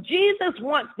 So Jesus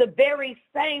wants the very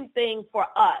same thing for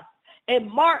us. In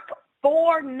Mark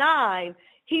 4:9,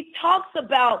 he talks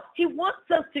about, he wants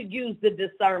us to use the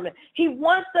discernment. He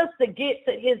wants us to get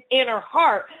to his inner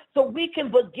heart so we can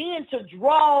begin to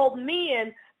draw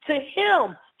men to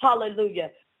him.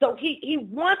 Hallelujah. So he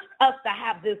wants us to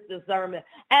have this discernment.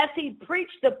 As he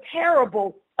preached the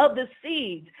parable of the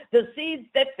seeds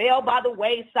that fell by the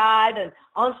wayside and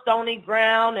on stony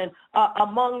ground and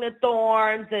among the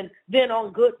thorns and then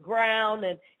on good ground.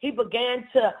 And he began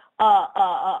to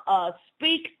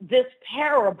speak this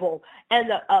parable,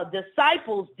 and the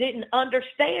disciples didn't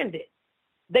understand it.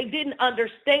 They didn't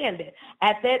understand it.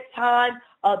 At that time,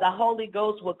 the Holy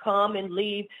Ghost would come and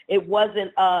leave. It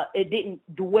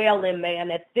didn't dwell in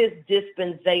man at this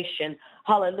dispensation.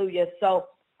 Hallelujah. So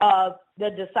the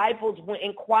disciples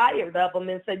inquired of him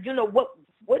and said,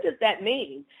 what does that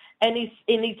mean? And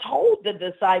he told the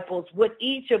disciples what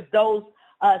each of those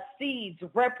seeds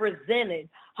represented.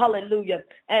 Hallelujah.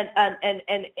 And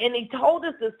he told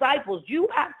his disciples, you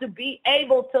have to be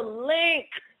able to link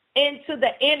into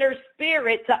the inner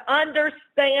spirit to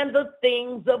understand the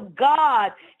things of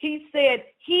God. He said,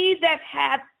 he that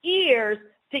hath ears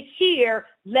to hear,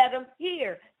 let him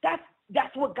hear.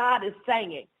 That's what God is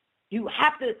saying. You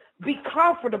have to be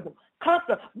comfortable. What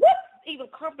does even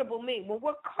comfortable mean? When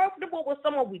we're comfortable with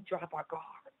someone, we drop our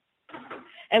guard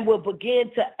and we'll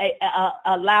begin to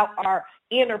allow our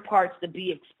inner parts to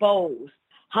be exposed.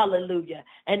 Hallelujah.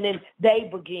 And then they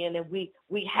begin, and we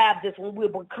have this, when we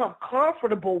become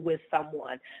comfortable with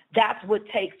someone, that's what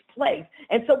takes place.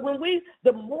 And so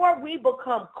the more we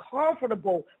become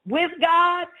comfortable with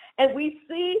God, and we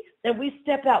see and we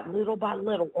step out little by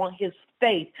little on his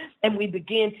faith, and we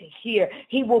begin to hear,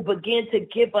 he will begin to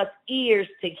give us ears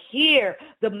to hear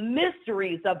the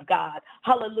mysteries of God.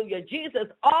 Hallelujah. Jesus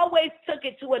always took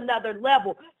it to another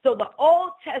level. So the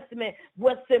Old Testament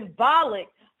was symbolic.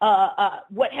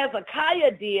 What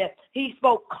Hezekiah did, he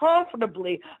spoke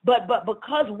comfortably, but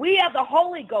because we have the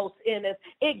Holy Ghost in us,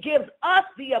 it gives us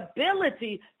the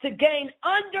ability to gain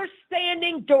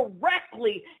understanding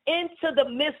directly into the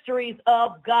mysteries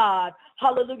of God.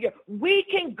 Hallelujah. We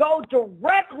can go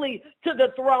directly to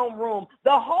the throne room,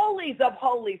 the holies of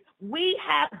holies. We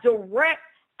have direct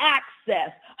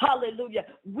access. Hallelujah.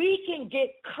 We can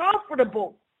get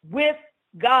comfortable with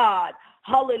God.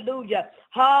 Hallelujah.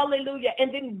 Hallelujah.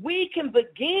 And then we can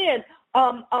begin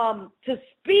to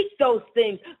speak those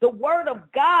things. The word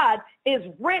of God is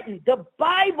written. The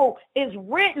Bible is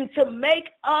written to make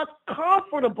us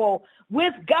comfortable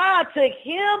with God. To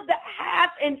him that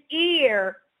hath an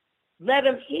ear, let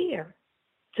him hear.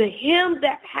 To him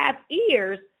that hath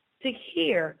ears to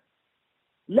hear,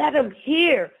 let him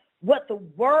hear what the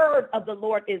word of the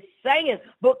Lord is saying.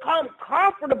 Become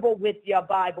comfortable with your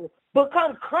Bible.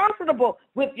 Become comfortable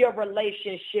with your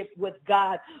relationship with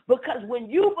God. Because when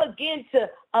you begin to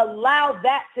allow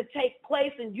that to take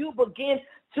place and you begin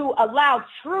to allow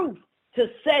truth to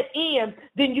set in,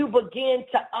 then you begin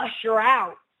to usher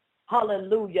out,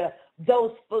 hallelujah,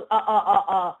 those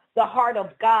the heart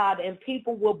of God, and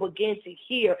people will begin to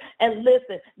hear. And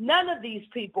listen, none of these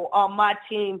people on my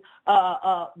team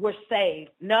were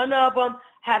saved. None of them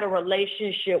had a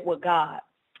relationship with God.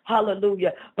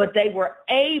 Hallelujah. But they were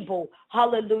able,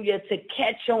 hallelujah, to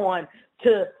catch on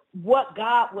to what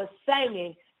God was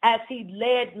saying as he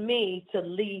led me to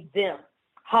lead them.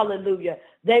 Hallelujah.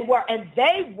 They weren't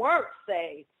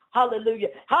saved. Hallelujah.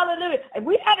 Hallelujah. And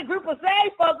we had a group of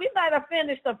saved folks. We might have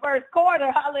finished the first quarter.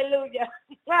 Hallelujah.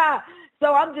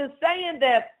 So I'm just saying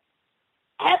that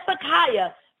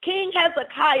King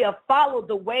Hezekiah followed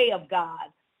the way of God.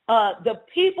 The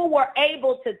people were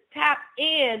able to tap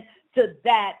in to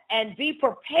that and be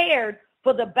prepared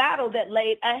for the battle that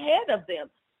laid ahead of them.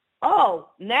 Oh,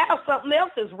 now something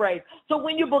else is raised. So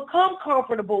when you become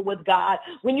comfortable with God,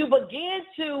 when you begin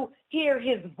to hear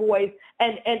his voice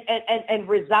and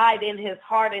reside in his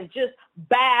heart and just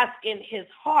bask in his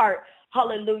heart,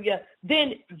 hallelujah,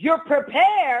 then you're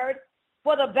prepared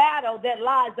for the battle that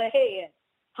lies ahead.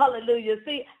 Hallelujah.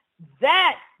 See,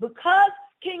 that because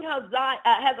King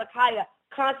Hezekiah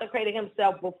consecrated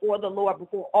himself before the Lord,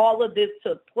 before all of this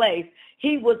took place,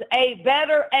 he was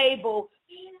better able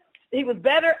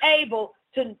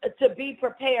to be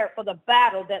prepared for the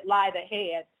battle that lied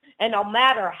ahead. And no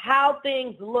matter how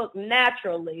things look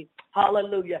naturally,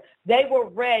 hallelujah, they were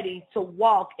ready to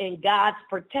walk in God's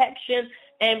protection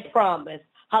and promise.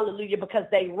 Hallelujah, because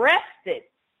they rested,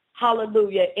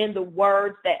 hallelujah, in the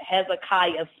words that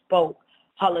Hezekiah spoke.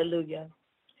 Hallelujah.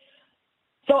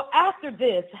 So after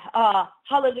this,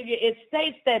 hallelujah, it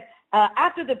states that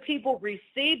after the people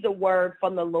received the word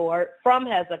from the Lord, from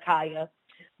Hezekiah,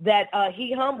 that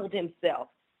he humbled himself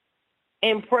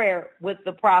in prayer with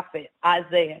the prophet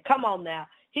Isaiah. Come on now.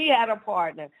 He had a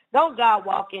partner. Don't God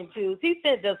walk in twos? He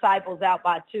sent disciples out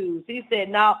by twos. He said,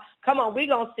 no, come on, we're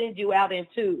going to send you out in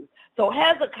twos. So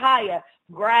Hezekiah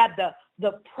grabbed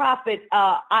the prophet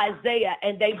Isaiah,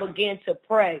 and they began to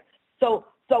pray. So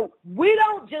we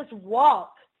don't just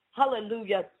walk,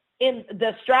 hallelujah, in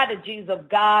the strategies of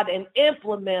God and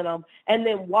implement them and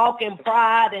then walk in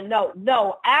pride. And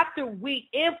no, after we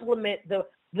implement the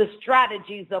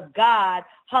strategies of God,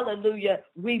 hallelujah,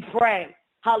 we pray,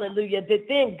 hallelujah, that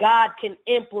then God can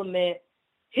implement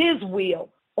his will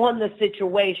on the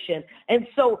situation. And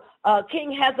so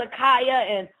King Hezekiah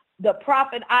and the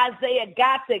prophet Isaiah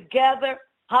got together.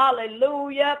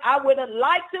 Hallelujah. I would have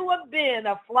liked to have been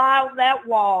a fly on that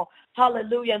wall.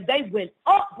 Hallelujah. And they went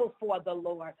up before the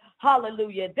Lord.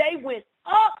 Hallelujah. They went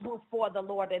up before the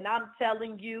Lord. And I'm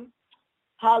telling you,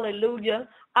 hallelujah,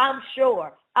 I'm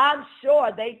sure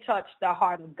they touched the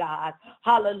heart of God.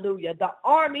 Hallelujah. The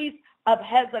armies of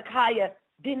Hezekiah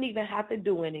didn't even have to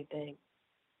do anything.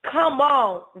 Come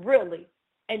on, really.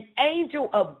 An angel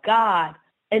of God,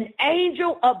 an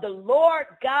angel of the Lord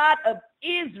God of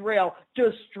Israel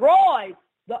destroyed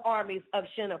the armies of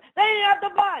Shinab. They didn't have to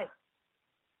fight.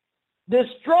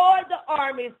 Destroyed the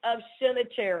armies of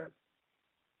Sennacherib.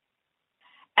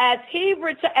 As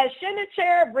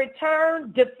Sennacherib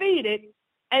returned defeated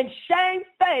and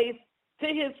shamefaced to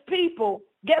his people,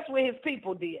 guess what his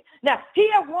people did? Now, he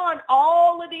had won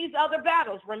all of these other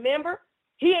battles, remember?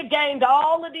 He had gained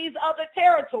all of these other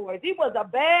territories. He was a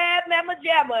bad mamma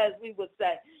jamma, as we would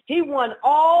say. He won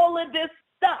all of this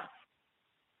stuff.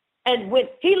 And when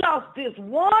he lost this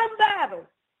one battle,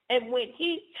 and when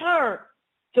he turned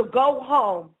to go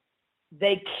home,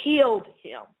 they killed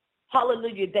him.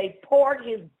 Hallelujah. They poured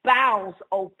his bowels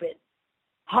open.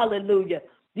 Hallelujah.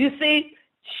 You see,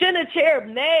 Sennacherib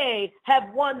may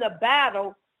have won the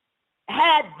battle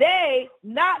had they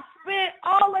not spent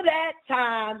all of that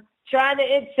time trying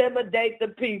to intimidate the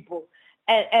people.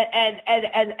 And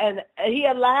he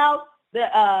allowed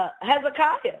the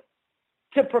Hezekiah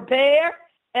to prepare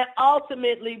and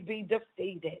ultimately be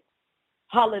defeated.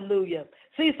 Hallelujah.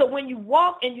 See, so when you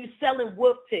walk and you're selling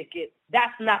wolf tickets,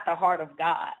 that's not the heart of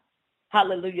God.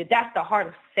 Hallelujah. That's the heart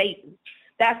of Satan.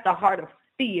 That's the heart of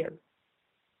fear.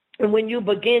 And when you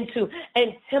begin to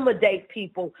intimidate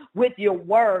people with your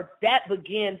words, that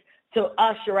begins to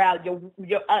usher out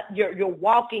you're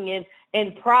walking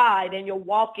in pride, and you're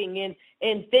walking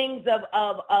in things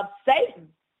of Satan.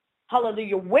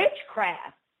 Hallelujah.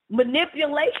 Witchcraft,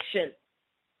 manipulation.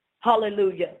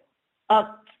 Hallelujah.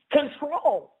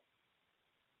 Control.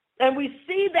 And we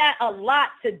see that a lot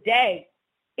today.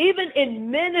 Even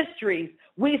in ministries,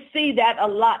 we see that a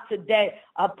lot today.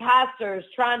 Pastors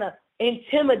trying to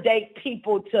intimidate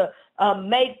people to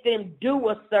make them do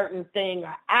a certain thing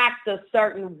or act a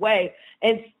certain way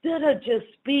instead of just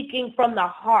speaking from the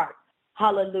heart.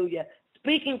 Hallelujah.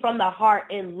 Speaking from the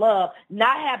heart in love,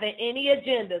 not having any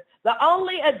agendas. The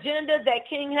only agenda that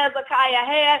King Hezekiah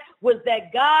had was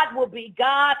that God will be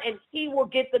God and he will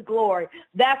get the glory.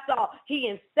 That's all. He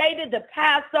instated the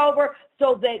Passover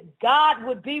so that God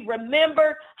would be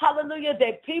remembered. Hallelujah.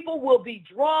 That people will be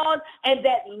drawn and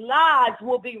that lives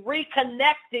will be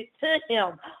reconnected to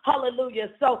him. Hallelujah.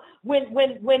 So when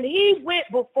he went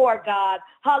before God,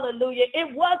 hallelujah,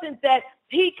 it wasn't that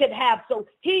he could have, so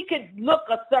he could look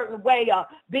a certain way or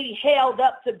be held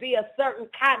up to be a certain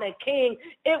kind of king.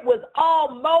 It was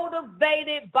all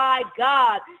motivated by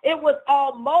God. It was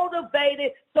all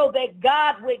motivated so that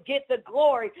God would get the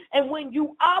glory. And when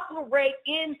you operate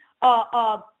in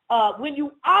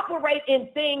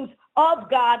things of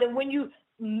God, and when you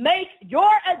make your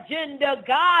agenda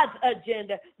God's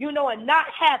agenda, and not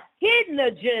have hidden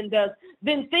agendas,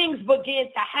 then things begin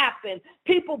to happen.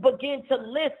 People begin to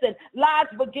listen. Lives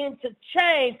begin to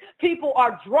change. People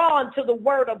are drawn to the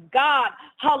word of God.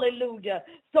 Hallelujah.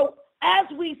 So as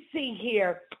we see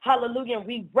here, hallelujah, and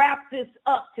we wrap this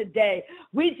up today,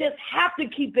 we just have to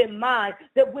keep in mind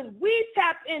that when we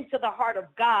tap into the heart of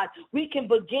God, we can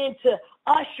begin to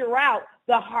usher out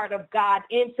the heart of God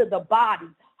into the body.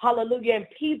 Hallelujah. And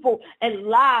people and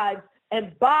lives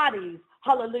and bodies,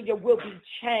 hallelujah, will be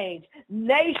changed.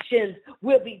 Nations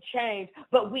will be changed.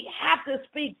 But we have to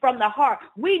speak from the heart.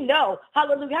 We know,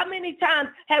 hallelujah, how many times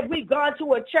have we gone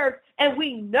to a church and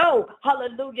we know,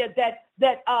 hallelujah, that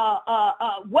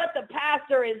what the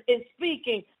pastor is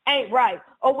speaking ain't right.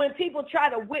 Or when people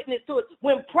try to witness to it,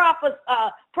 when prophets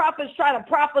try to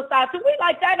prophesy, so we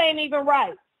like, that ain't even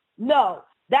right. No,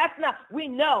 that's not. We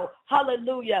know,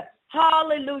 hallelujah.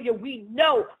 Hallelujah. We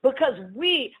know because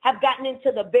we have gotten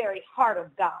into the very heart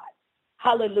of God.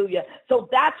 Hallelujah. So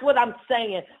that's what I'm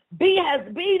saying. Be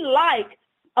like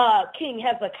King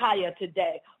Hezekiah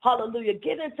today. Hallelujah.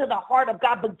 Get into the heart of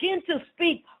God. Begin to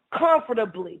speak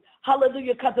comfortably.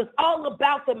 Hallelujah. Because it's all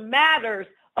about the matters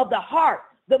of the heart.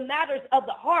 The matters of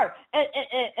the heart.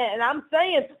 And I'm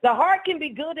saying the heart can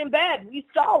be good and bad. We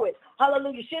saw it.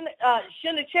 Hallelujah.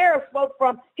 Sennacherib spoke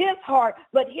from his heart,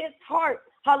 but his heart,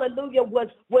 hallelujah, was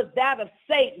that of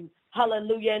Satan.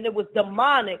 Hallelujah. And it was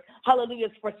demonic. Hallelujah.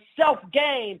 It's for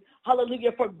self-gain.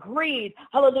 Hallelujah. For greed.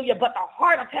 Hallelujah. But the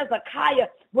heart of Hezekiah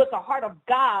was the heart of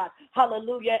God.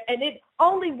 Hallelujah. And it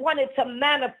only wanted to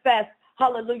manifest,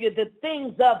 hallelujah, the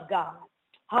things of God.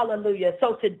 Hallelujah.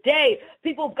 So today,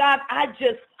 people of God, I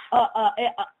just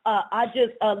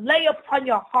lay upon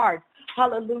your heart,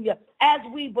 hallelujah, as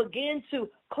we begin to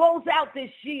close out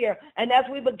this year and as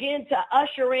we begin to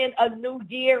usher in a new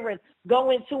year and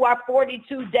go into our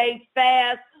 42-day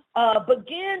fast,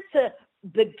 begin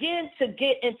to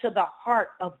get into the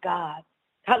heart of God.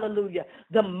 Hallelujah.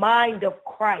 The mind of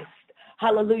Christ.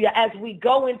 Hallelujah. As we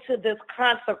go into this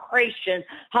consecration,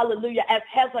 hallelujah, as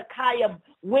Hezekiah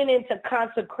went into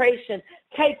consecration,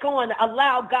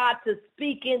 allow God to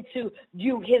speak into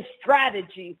you his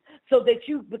strategies so that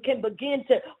you can begin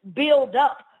to build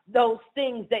up those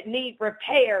things that need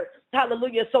repaired.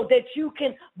 Hallelujah. So that you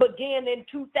can begin in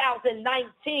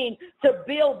 2019 to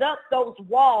build up those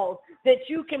walls, that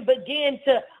you can begin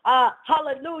to,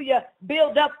 hallelujah,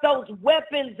 build up those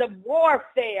weapons of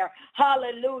warfare.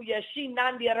 Hallelujah.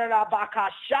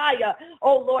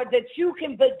 Oh Lord, that you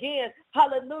can begin,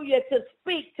 hallelujah, to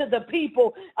speak to the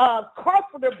people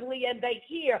comfortably and they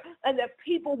hear, and that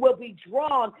people will be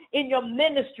drawn in your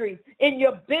ministry, in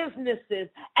your businesses,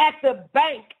 at the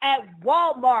bank, at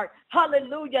Walmart.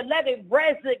 Hallelujah. Let it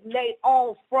resonate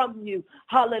all from you.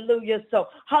 Hallelujah. So,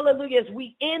 hallelujah, as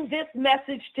we end this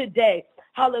message today,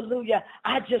 hallelujah,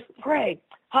 I just pray,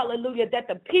 hallelujah, that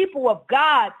the people of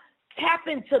God tap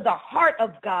into the heart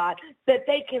of God, that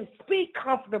they can speak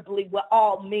comfortably with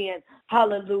all men.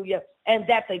 Hallelujah. And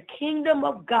that the kingdom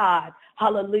of God,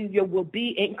 hallelujah, will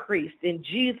be increased in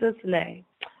Jesus' name.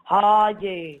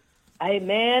 Yeah.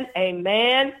 Amen,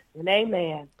 amen, and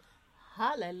amen.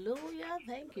 Hallelujah.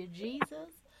 Thank you, Jesus.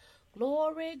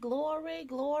 Glory, glory,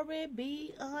 glory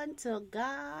be unto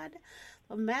God.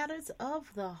 The matters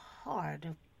of the heart.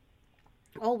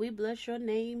 Oh, we bless your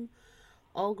name,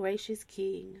 oh gracious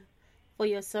King, for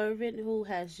your servant who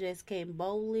has just came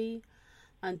boldly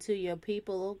unto your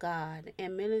people, O God,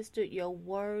 and ministered your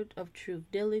word of truth,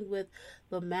 dealing with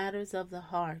the matters of the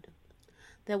heart,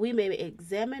 that we may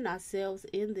examine ourselves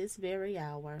in this very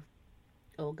hour,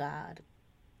 O God,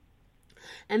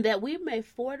 and that we may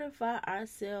fortify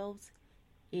ourselves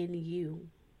in you,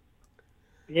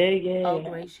 O Yeah.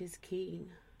 gracious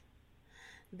King.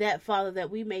 That, Father,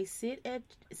 that we may sit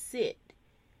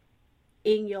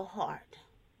in your heart,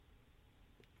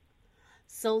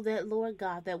 so that, Lord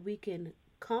God, that we can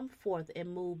come forth and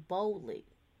move boldly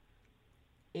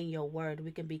in your word.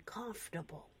 We can be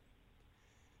comfortable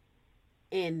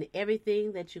in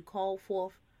everything that you call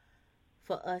forth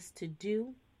for us to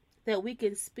do, that we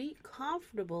can speak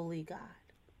comfortably, God,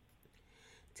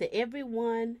 to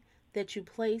everyone that you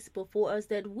place before us,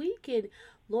 that we can,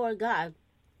 Lord God,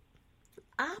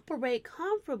 operate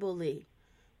comfortably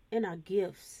in our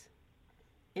gifts,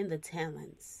 in the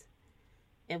talents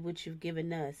in which you've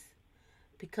given us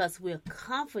because we're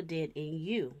confident in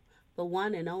you, the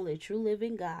one and only true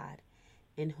living God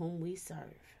in whom we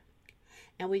serve.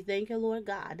 And we thank you, Lord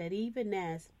God, that even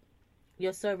as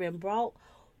your servant brought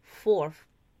forth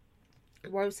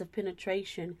words of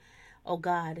penetration, oh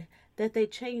God, that they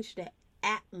changed the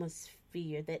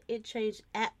atmosphere, that it changed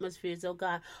atmospheres, oh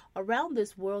God, around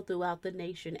this world, throughout the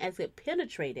nation, as it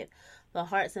penetrated the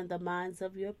hearts and the minds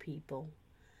of your people,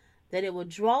 that it will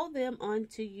draw them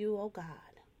unto you, oh God,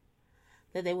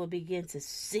 that they will begin to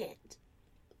sit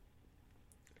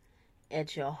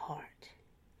at your heart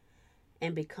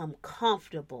and become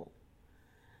comfortable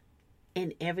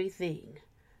in everything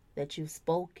that you've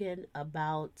spoken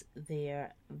about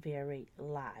their very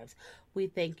lives. We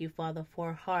thank you, Father,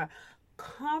 for her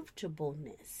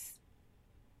comfortableness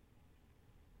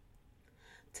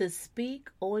to speak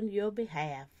on your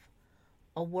behalf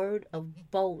a word of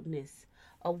boldness,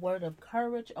 a word of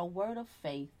courage, a word of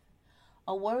faith,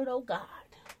 a word, oh God,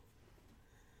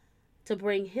 to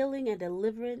bring healing and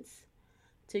deliverance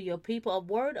to your people, a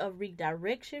word of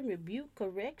redirection, rebuke,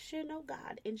 correction, oh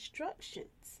God,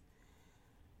 instructions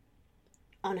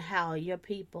on how your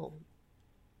people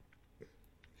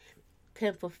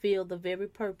can fulfill the very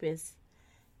purpose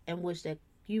in which that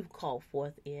you've called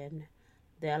forth in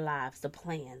their lives, the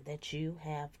plan that you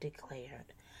have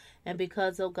declared. And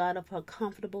because, oh God, of her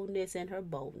comfortableness and her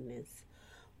boldness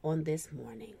on this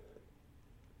morning,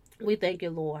 we thank you,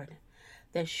 Lord,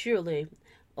 that surely,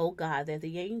 oh God, that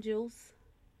the angels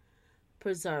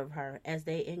preserve her as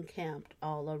they encamped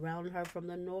all around her from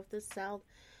the north, the south,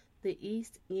 the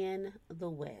east, and the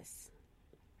west,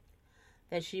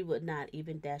 that she would not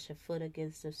even dash a foot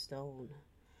against a stone.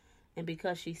 And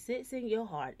because she sits in your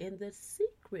heart in the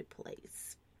secret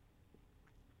place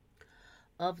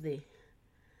of the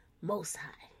Most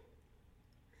High,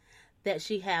 that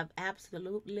she have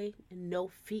absolutely no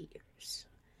fears,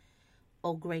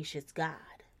 oh gracious God,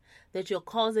 that you're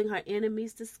causing her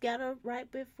enemies to scatter right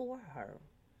before her,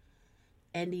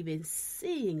 and even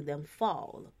seeing them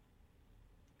fall,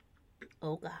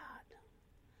 oh God.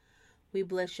 We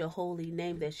bless your holy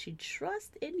name that she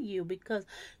trusts in you. Because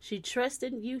she trusts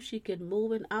in you, she can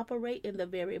move and operate in the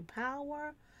very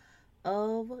power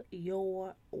of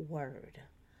your word.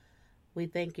 We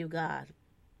thank you, God,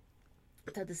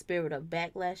 that the spirit of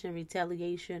backlash and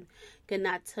retaliation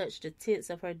cannot touch the tents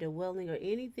of her dwelling or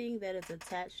anything that is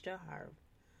attached to her.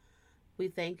 We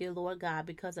thank you, Lord God,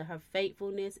 because of her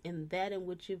faithfulness in that in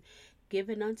which you've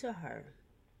given unto her,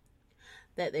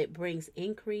 that it brings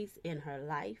increase in her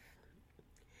life,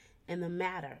 in the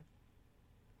matter,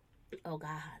 oh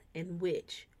God, in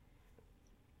which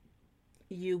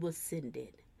you will send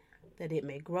it, that it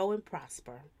may grow and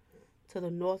prosper to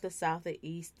the north, the south, the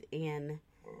east, and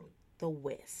the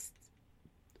west,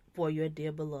 for your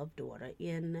dear beloved daughter,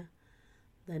 in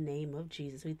the name of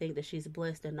Jesus. We think that she's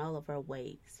blessed in all of her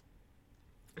ways,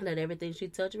 that everything she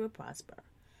touches will prosper,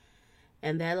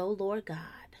 and that, oh Lord God,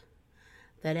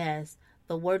 that as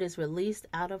the word is released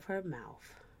out of her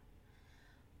mouth,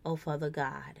 oh Father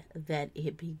God, that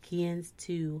it begins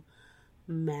to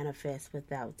manifest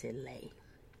without delay.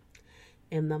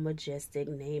 In the majestic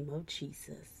name of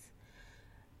Jesus,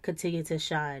 continue to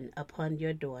shine upon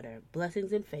your daughter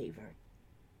blessings and favor.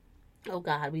 Oh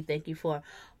God, we thank you for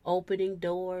opening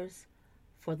doors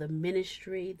for the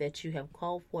ministry that you have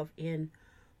called forth in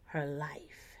her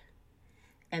life.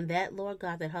 And that, Lord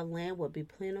God, that her land will be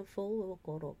plentiful,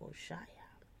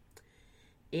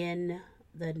 in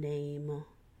the name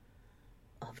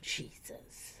of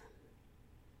Jesus.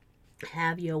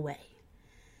 Have your way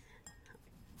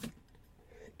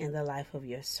in the life of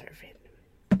your servant,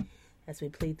 as we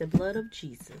plead the blood of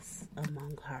Jesus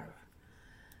among her.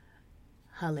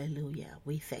 Hallelujah.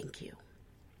 We thank you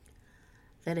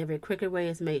that every crooked way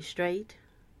is made straight,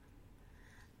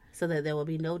 so that there will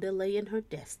be no delay in her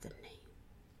destiny.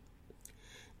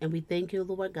 And we thank you,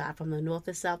 Lord God, from the north,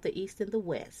 the south, the east, and the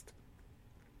west,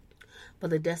 for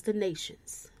the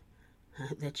destinations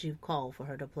that you've called for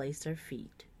her to place her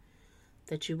feet,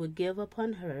 that you would give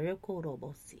upon her,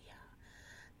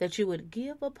 that you would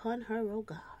give upon her, oh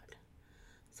God,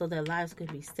 so that lives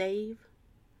could be saved,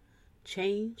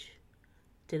 changed,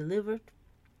 delivered,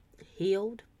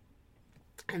 healed,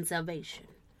 and salvation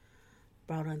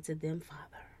brought unto them,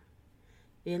 Father,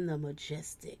 in the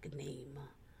majestic name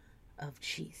of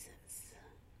Jesus.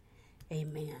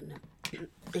 Amen.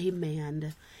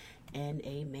 Amen and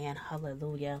amen.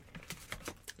 Hallelujah.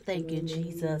 Thank you,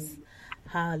 Jesus.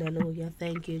 Hallelujah.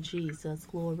 Thank you, Jesus.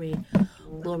 Glory.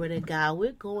 Glory to God.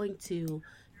 We're going to,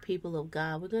 people of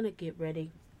God, we're going to get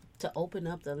ready to open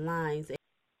up the lines.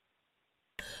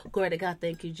 Glory to God.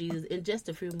 Thank you, Jesus. In just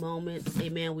a few moments,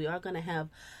 amen, we are going to have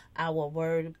our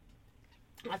word.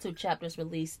 Our 2 chapters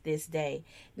released this day.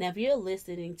 Now, if you're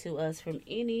listening to us from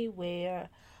anywhere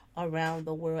around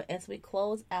the world, as we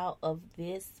close out of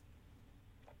this,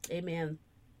 amen,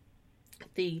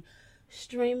 the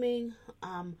streaming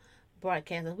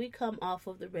broadcast, as we come off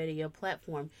of the radio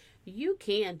platform, you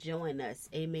can join us,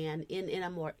 amen, in a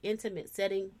more intimate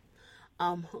setting.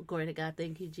 Glory to God.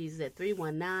 Thank you, Jesus, at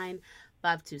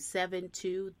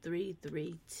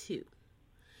 319-527-2332.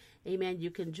 Amen.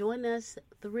 You can join us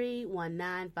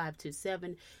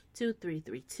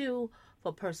 319-527-2332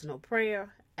 for personal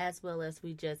prayer, as well as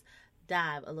we just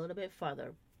dive a little bit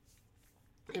further,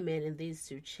 amen, in these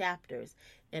 2 chapters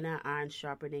in our iron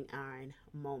sharpening iron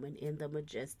moment in the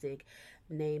majestic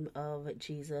name of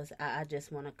Jesus. I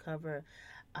just want to cover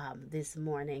this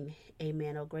morning,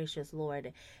 amen, oh gracious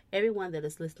Lord, everyone that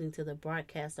is listening to the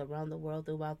broadcast around the world,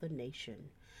 throughout the nation,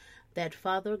 that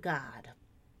Father God,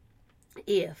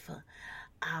 if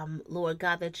Lord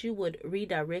God, that you would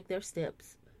redirect their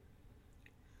steps,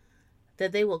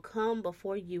 that they will come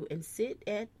before you and sit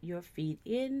at your feet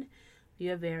in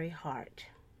your very heart,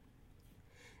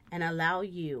 and allow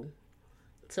you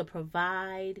to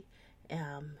provide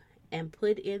and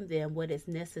put in them what is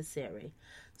necessary,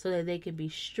 so that they can be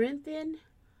strengthened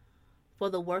for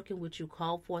the work in which you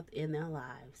call forth in their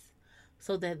lives,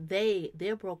 so that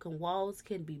their broken walls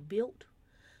can be built,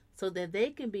 so that they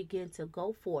can begin to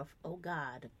go forth, oh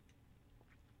God,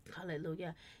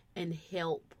 hallelujah, and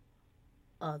help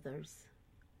others,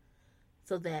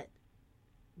 so that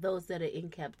those that are in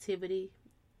captivity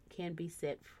can be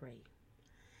set free.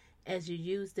 As you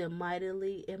use them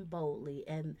mightily and boldly,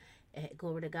 and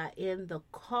glory to God, in the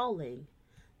calling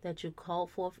that you call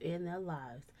forth in their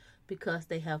lives, because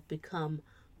they have become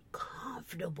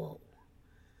comfortable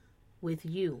with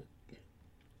you,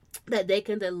 that they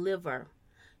can deliver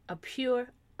a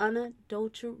pure,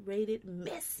 unadulterated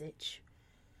message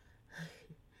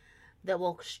that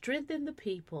will strengthen the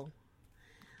people,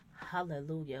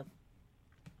 hallelujah,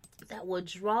 that will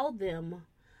draw them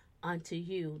unto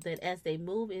you, that as they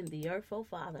move in the earth, oh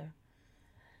Father,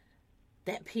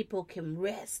 that people can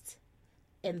rest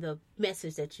in the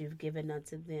message that you've given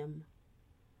unto them,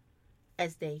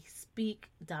 as they speak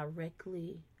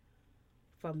directly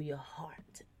from your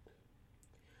heart,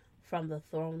 from the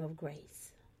throne of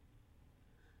grace,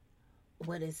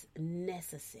 what is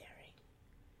necessary,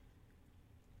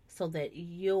 so that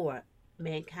your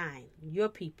mankind, your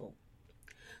people,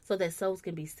 so that souls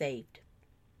can be saved,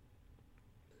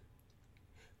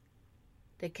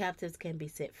 the captives can be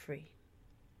set free,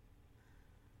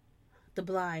 the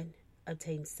blind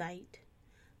obtain sight,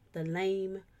 the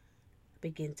lame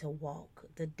begin to walk,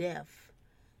 the deaf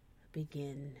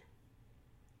begin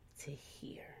to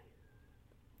hear,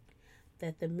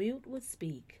 that the mute would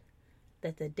speak,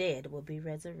 that the dead will be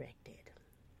resurrected.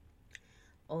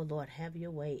 Oh Lord, have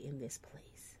your way in this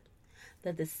place,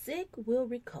 that the sick will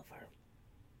recover.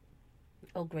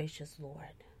 Oh gracious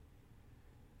Lord,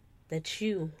 that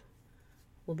you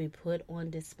will be put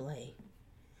on display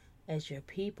as your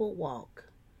people walk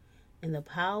in the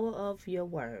power of your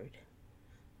word,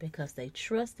 because they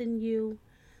trust in you,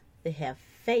 they have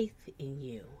faith in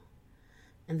you,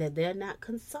 and that they're not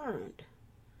concerned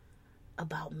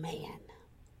about man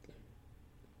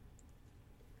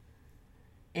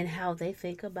and how they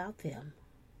think about them,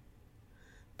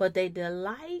 but they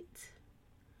delight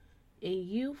in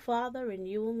you, Father, and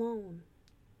you alone.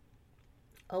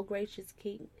 Oh gracious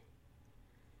King,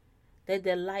 they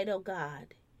delight, oh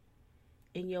God,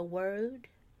 in your word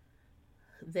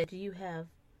that you have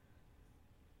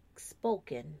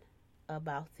spoken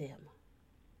about them,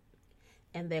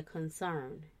 and their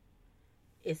concern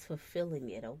is fulfilling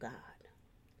it, oh God,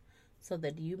 so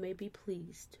that you may be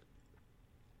pleased,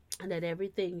 and that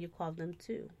everything you call them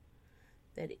to,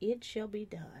 that it shall be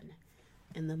done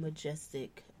in the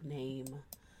majestic name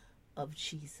of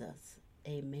Jesus.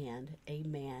 Amen,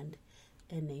 amen,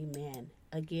 and amen.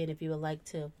 Again, if you would like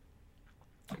to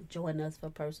join us for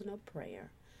personal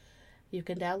prayer, you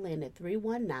can dial in at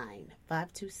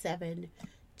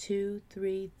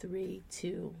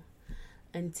 319-527-2332.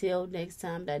 Until next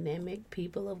time, dynamic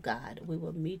people of God, we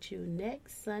will meet you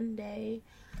next Sunday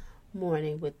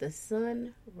morning with the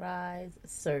sunrise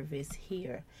service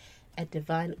here at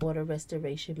Divine Order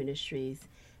Restoration Ministries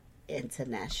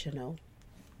International.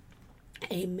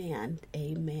 Amen,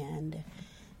 amen,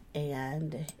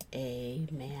 and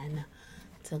amen.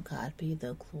 To God be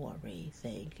the glory.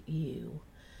 Thank you,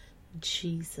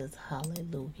 Jesus.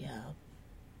 Hallelujah.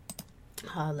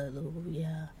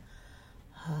 Hallelujah.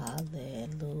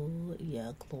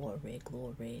 Hallelujah. Glory,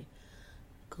 glory,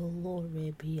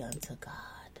 Glory be unto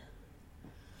God.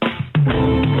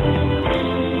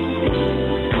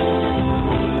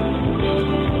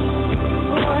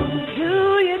 What do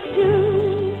you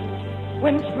do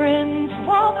when friends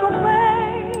walk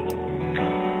away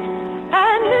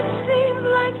and it seems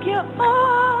like you're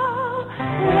all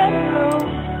let go,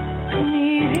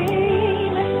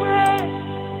 needing a friend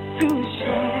to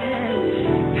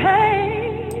share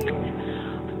pain,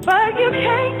 but you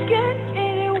can't get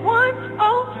anyone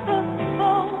off the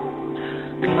phone.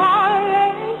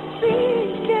 Heartache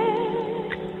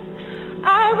speaking,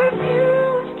 I refuse